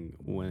thinking,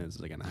 when is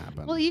it going to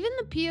happen? Well, even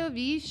the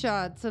POV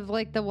shots of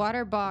like the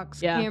water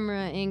box Yeah.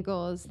 camera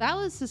angles, that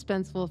was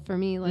suspenseful for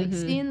me. Like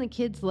seeing the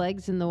kids'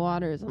 legs in the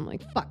waters, I'm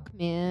like, fuck,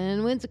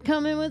 man, when's it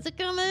coming? When's it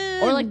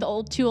coming? Or like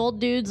the two old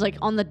dudes like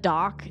on the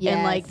dock and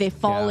like Yes. they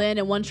fall Yeah. in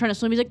and one's trying to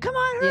swim. He's like, "Come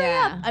on, hurry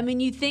Yeah. up!" I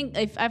mean, you think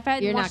if I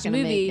had You're watched not the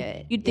gonna movie, make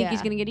it. you'd think he's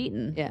Yeah. gonna get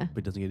eaten. yeah,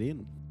 But it doesn't get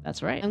eaten.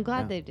 That's right. I'm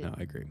glad Yeah. they did. No,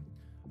 I agree.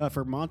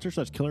 For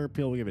monster/killer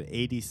appeal, we give it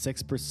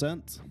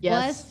 86%.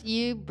 Yes. Bless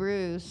you,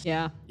 Bruce.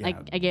 Yeah. Yeah.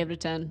 I gave it a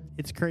 10.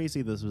 It's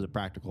crazy this was a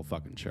practical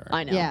fucking shark.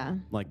 I know. Yeah.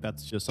 Like,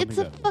 that's just something It's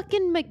a that...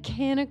 fucking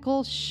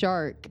mechanical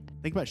shark.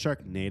 Think about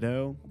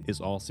Sharknado is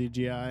all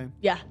CGI.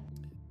 Yeah.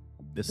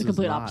 This The is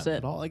complete not opposite.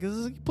 At all. Like, this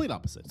is a complete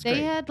opposite. It's They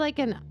great. had like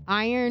an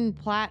iron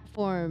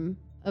platform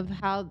of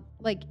how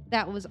like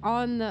that was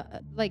on the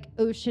like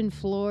ocean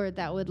floor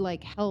that would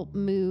like help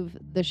move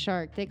the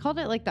shark. They called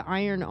it like the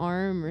iron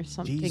arm or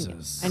something.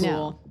 Jesus. I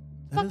know.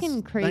 That is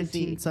fucking crazy.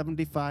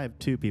 1975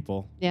 too,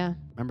 people. Yeah.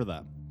 Remember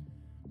that.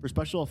 For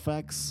special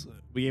effects,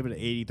 we gave it an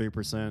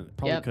 83%.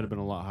 Probably Yep. could have been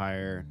a lot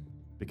higher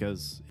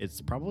because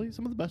it's probably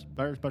some of the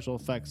better special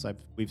effects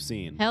we've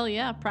seen. Hell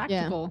yeah,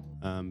 practical.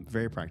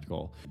 Very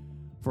practical.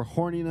 For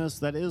horniness,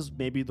 that is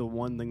maybe the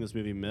one thing this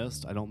movie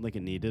missed. I don't think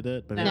it needed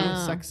it, but maybe No.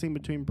 the sex scene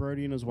between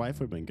Brody and his wife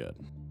would have been good.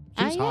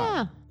 She was Yeah.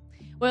 hot.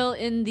 Well,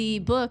 in the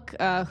book,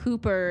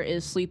 Hooper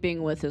is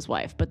sleeping with his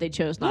wife, but they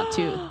chose not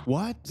to.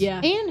 What? Yeah.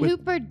 And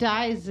Hooper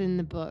dies in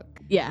the book.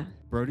 Yeah.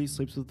 Brody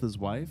sleeps with his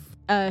wife?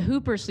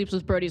 Hooper sleeps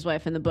with Brody's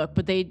wife in the book,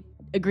 but they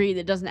agree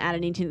that it doesn't add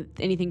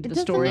anything to the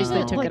doesn't story, so they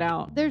even- took like, it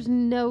out. There's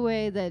no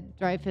way that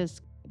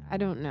Dreyfus. I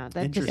don't know.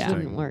 That just Interesting.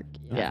 wouldn't work.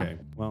 Yeah. Okay.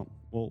 Well,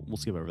 we'll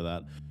skip over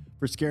that.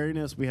 For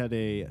scariness, we had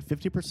a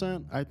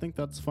 50%. I think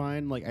that's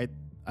fine. Like,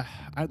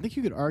 I think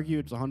you could argue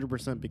it's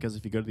 100% because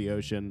if you go to the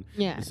ocean,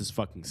 Yeah. this is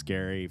fucking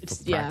scary for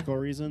It's- yeah. practical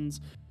reasons.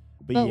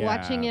 But But yeah,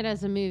 watching it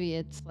as a movie,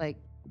 it's like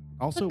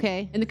also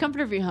okay. In the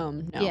comfort of your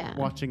home. No. Yeah.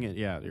 watching it,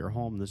 at your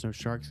home, there's no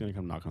sharks gonna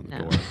come knock on the No.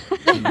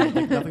 door.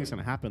 Like, nothing's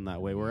gonna happen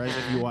that way. Whereas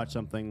if you watch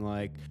something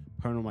like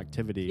Paranormal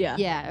Activity, Yeah.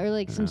 Yeah, or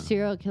like some Yeah.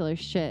 serial killer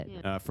shit.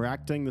 for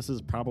acting, this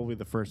is probably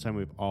the first time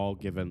we've all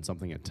given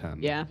something a 10.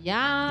 Yeah.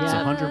 Yeah. It's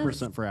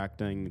 100% for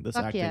acting. This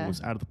Fuck acting yeah.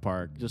 was out of the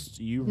park. Just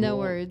you. No roll-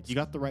 words. You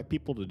got the right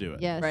people to do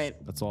it. Yes. Right.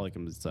 That's all I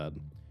can be said.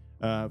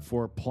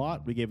 For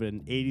plot, we gave it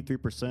an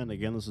 83%.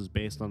 Again, this is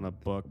based on a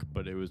book,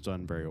 but it was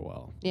done very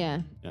well.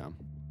 Yeah. Yeah.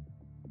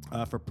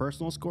 For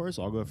personal scores,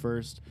 I'll go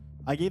first.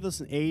 I gave this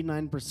an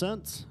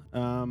 89%.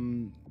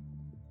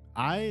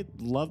 I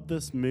love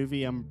this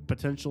movie. I'm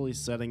potentially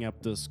setting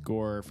up this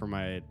score for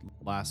my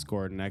last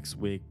score next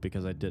week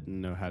because I didn't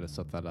know how to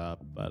set that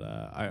up. But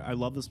I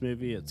love this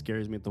movie. It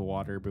scares me at the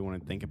water, but when I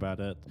think about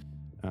it,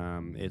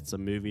 it's a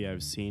movie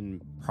I've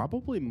seen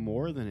probably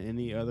more than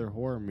any other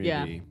horror movie.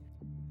 Yeah.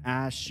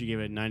 Ash, you gave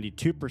it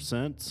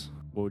 92%.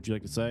 What would you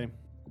like to say?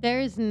 There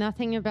is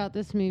nothing about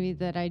this movie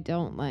that I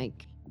don't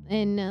like.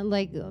 And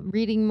like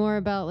reading more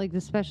about like the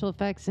special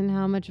effects and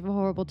how much of a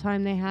horrible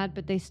time they had,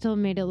 but they still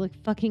made it look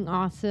fucking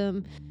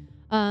awesome.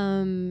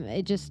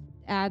 It just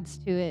adds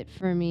to it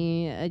for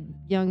me. A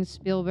young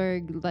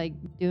Spielberg like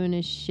doing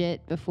his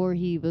shit before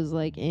he was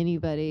like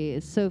anybody.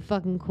 It's so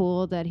fucking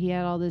cool that he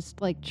had all this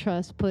like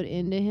trust put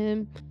into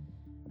him.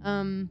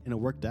 And it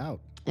worked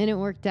out. And it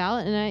worked out.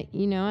 And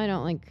I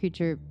don't like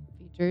creature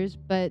features,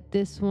 but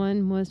this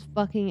one was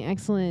fucking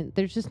excellent.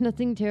 There's just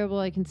nothing terrible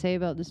I can say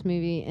about this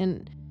movie,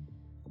 and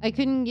I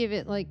couldn't give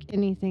it like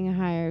anything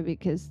higher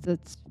because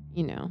that's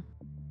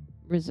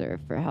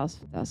reserved for House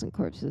of a Thousand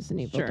Corpses and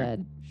Evil Sure.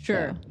 Dead.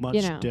 Sure. So,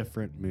 Much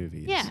different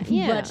movies. Yeah,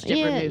 Much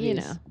different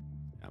movies.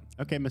 Yeah.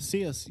 Okay,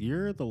 Macias,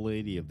 you're the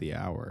lady of the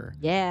hour.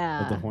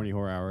 Yeah. Of the Horny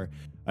Horror Hour.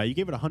 You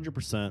gave it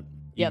 100%.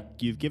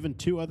 You've given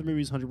 2 other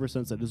movies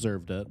 100% that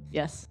deserved it.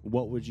 Yes.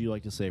 What would you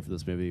like to say for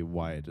this movie,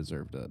 why it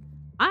deserved it?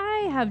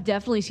 I have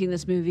definitely seen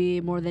this movie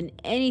more than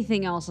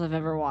anything else I've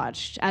ever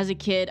watched. As a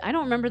kid, I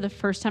don't remember the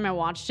first time I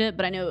watched it,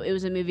 but I know it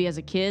was a movie as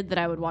a kid that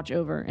I would watch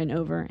over and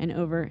over and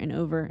over and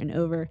over and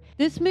over.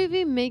 This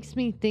movie makes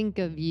me think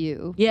of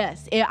you.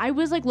 Yes. I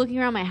was like looking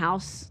around my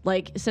house,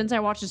 like since I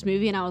watched this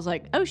movie, and I was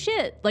like, oh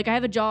shit. Like I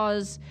have a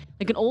Jaws,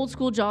 like an old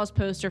school Jaws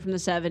poster from the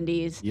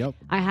 70s. Yep.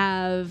 I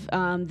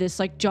have this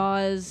like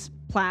Jaws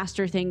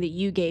plaster thing that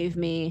you gave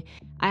me.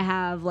 I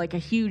have like a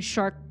huge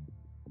shark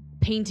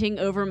painting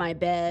over my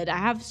bed. I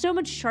have so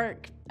much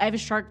shark. I have a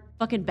shark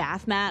fucking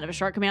bath mat. I have a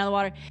shark coming out of the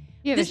water.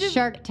 You have a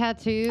shark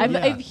tattoo. I have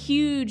a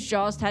huge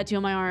Jaws tattoo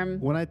on my arm.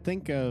 When I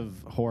think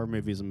of horror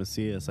movies and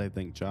Macias, I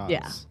think Jaws.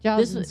 Yeah.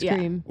 Jaws and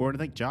Scream. Or when I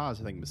think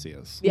Jaws, I think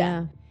Macias.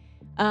 Yeah.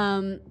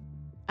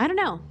 I don't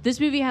know. This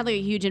movie had like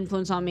a huge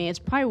influence on me. It's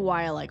probably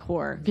why I like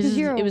horror. Because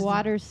you're a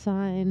water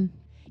sign.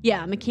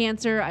 Yeah, I'm a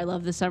Cancer. I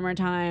love the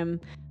summertime.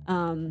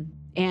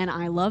 And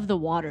I love the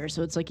water,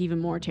 so it's like even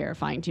more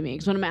terrifying to me.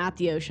 Because when I'm at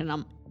the ocean,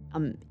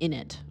 I'm in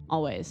it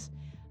always.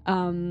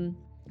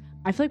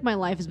 I feel like my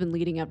life has been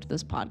leading up to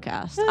this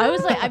podcast. I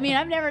was like, I mean,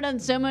 I've never done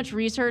so much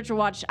research or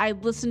watched. I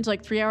listened to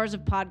like 3 hours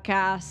of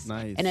podcasts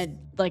and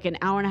an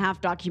hour and a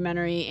half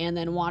documentary, and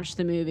then watched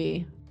the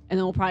movie. And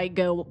then we'll probably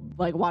go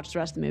like watch the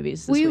rest of the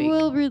movies this week. We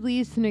will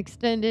release an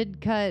extended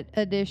cut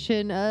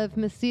edition of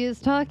Macias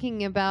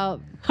talking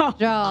about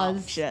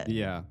Jaws. Oh, shit.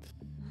 Yeah.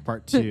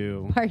 Part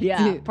 2. Part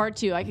Yeah, 2. part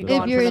 2. I could go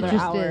If on you're for another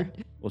hour.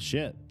 interested. Well,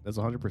 shit. That's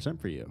 100%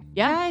 for you.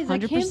 Yeah, Guys,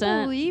 100%. I can't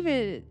believe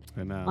it.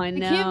 I know. I I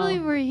know. can't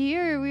believe we're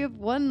here. We have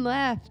one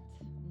left.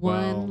 One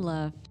Well,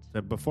 left.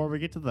 So before we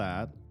get to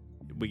that,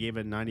 we gave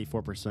it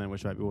 94%,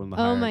 which might be one of the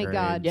Oh higher my grades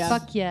God. Yeah.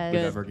 Fuck yes.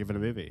 we've Good. ever given a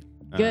movie.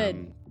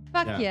 Good.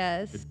 Fuck Yeah.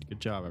 yes. Good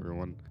job,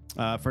 everyone.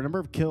 For number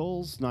of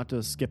kills, not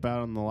to skip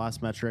out on the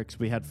last metrics,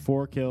 we had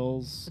 4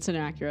 kills. It's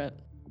inaccurate.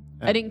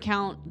 Uh, I didn't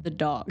count the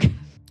dog.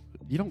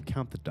 You don't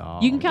count the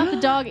dog. You can count the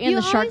dog and You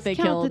the shark always they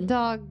count killed. the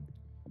dog.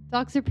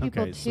 Dogs are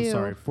people Okay, too. so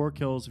sorry. 4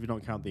 kills if you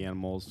don't count the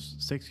animals.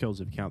 6 kills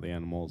if you count the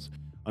animals.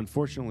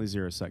 Unfortunately,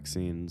 0 sex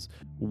scenes.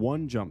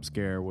 1 jump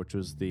scare, which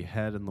was the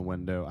head in the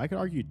window. I could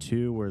argue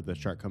 2, where the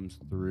shark comes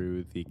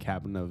through the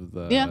cabin of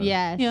the. Yeah.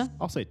 Yes. Yeah.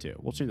 I'll say 2.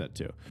 We'll change that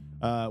to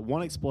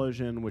 1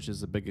 explosion, which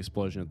is a big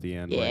explosion at the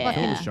end. Where Yeah. it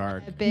killed the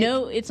shark. A big-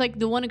 No, it's like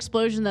the one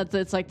explosion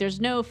it's like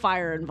there's no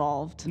fire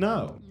involved.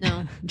 No.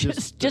 No,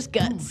 just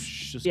guts.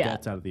 Whoosh, just Yeah.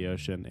 guts out of the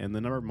ocean. And the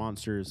number of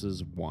monsters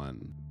is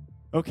 1.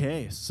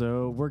 Okay,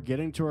 so we're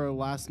getting to our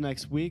last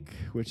next week,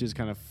 which is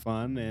kind of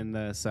fun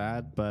and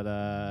sad, but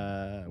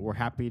we're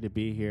happy to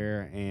be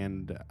here.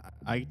 And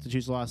I get to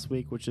choose last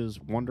week, which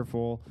is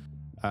wonderful.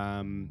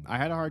 I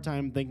had a hard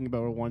time thinking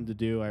about what I wanted to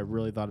do. I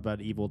really thought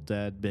about Evil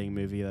Dead being a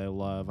movie that I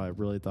love. I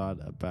really thought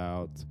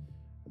about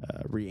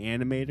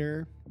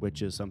Reanimator,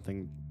 which is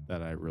something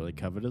that I really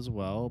covet as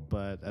well.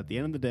 But at the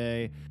end of the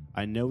day,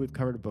 I know we've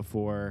covered it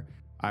before.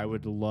 I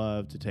would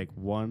love to take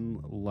one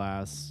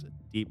last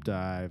deep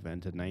dive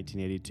into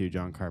 1982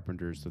 John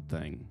Carpenter's The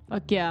Thing.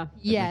 Fuck yeah. I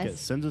think it Yes.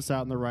 sends us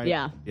out in the right.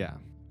 Yeah. Yeah.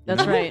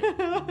 That's right.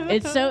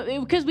 It's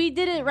because we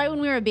did it right when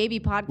we were a baby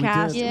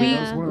podcast. We did. Yeah.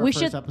 That was one of our We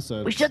first should-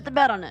 episodes. We shut the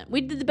bed on it.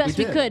 We did the best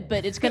we did. could,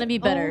 but it's gonna be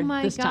better Oh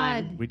my this God.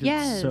 time. We did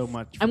Yes. so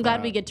much. I'm for glad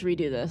that. we get to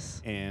redo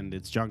this. And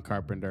it's John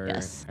Carpenter.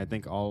 Yes. I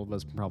think all of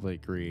us can probably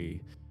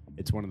agree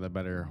it's one of the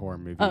better horror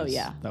movies Oh,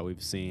 yeah. that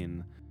we've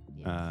seen.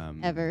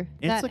 Ever.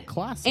 It's That- a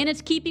classic. And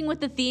it's keeping with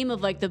the theme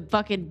of like the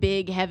fucking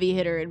big heavy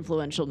hitter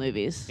influential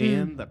movies.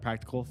 And the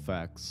practical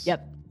effects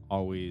Yep.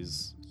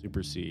 always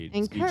supersede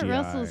and Kurt CGI.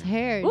 Russell's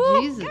hair.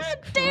 Ooh, Jesus God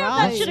damn, that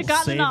Christ. should have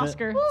gotten Save an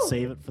Oscar. It,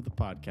 save it for the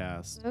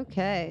podcast.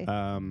 Okay.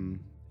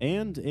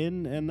 And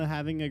in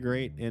having a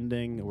great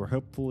ending, we're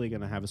hopefully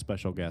going to have a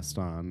special guest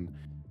on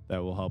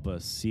that will help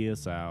us see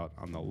us out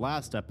on the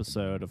last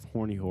episode of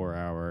Horny Horror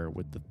Hour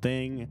with The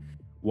Thing.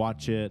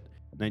 Watch it.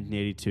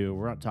 1982.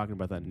 We're not talking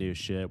about that new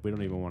shit. We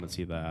don't even want to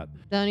see that.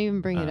 Don't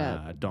even bring it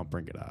up. Don't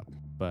bring it up.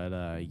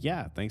 But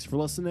yeah, thanks for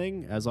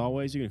listening. As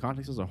always, you can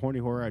contact us at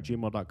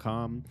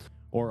hornyhorror@gmail.com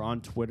or on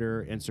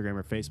Twitter, Instagram,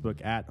 or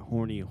Facebook at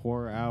Horny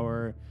Horror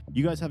Hour.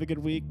 You guys have a good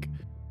week.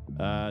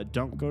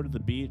 Don't go to the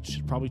beach.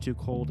 It's probably too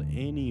cold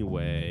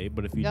anyway.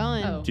 But if you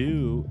Don't.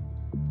 do,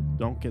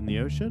 don't get in the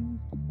ocean.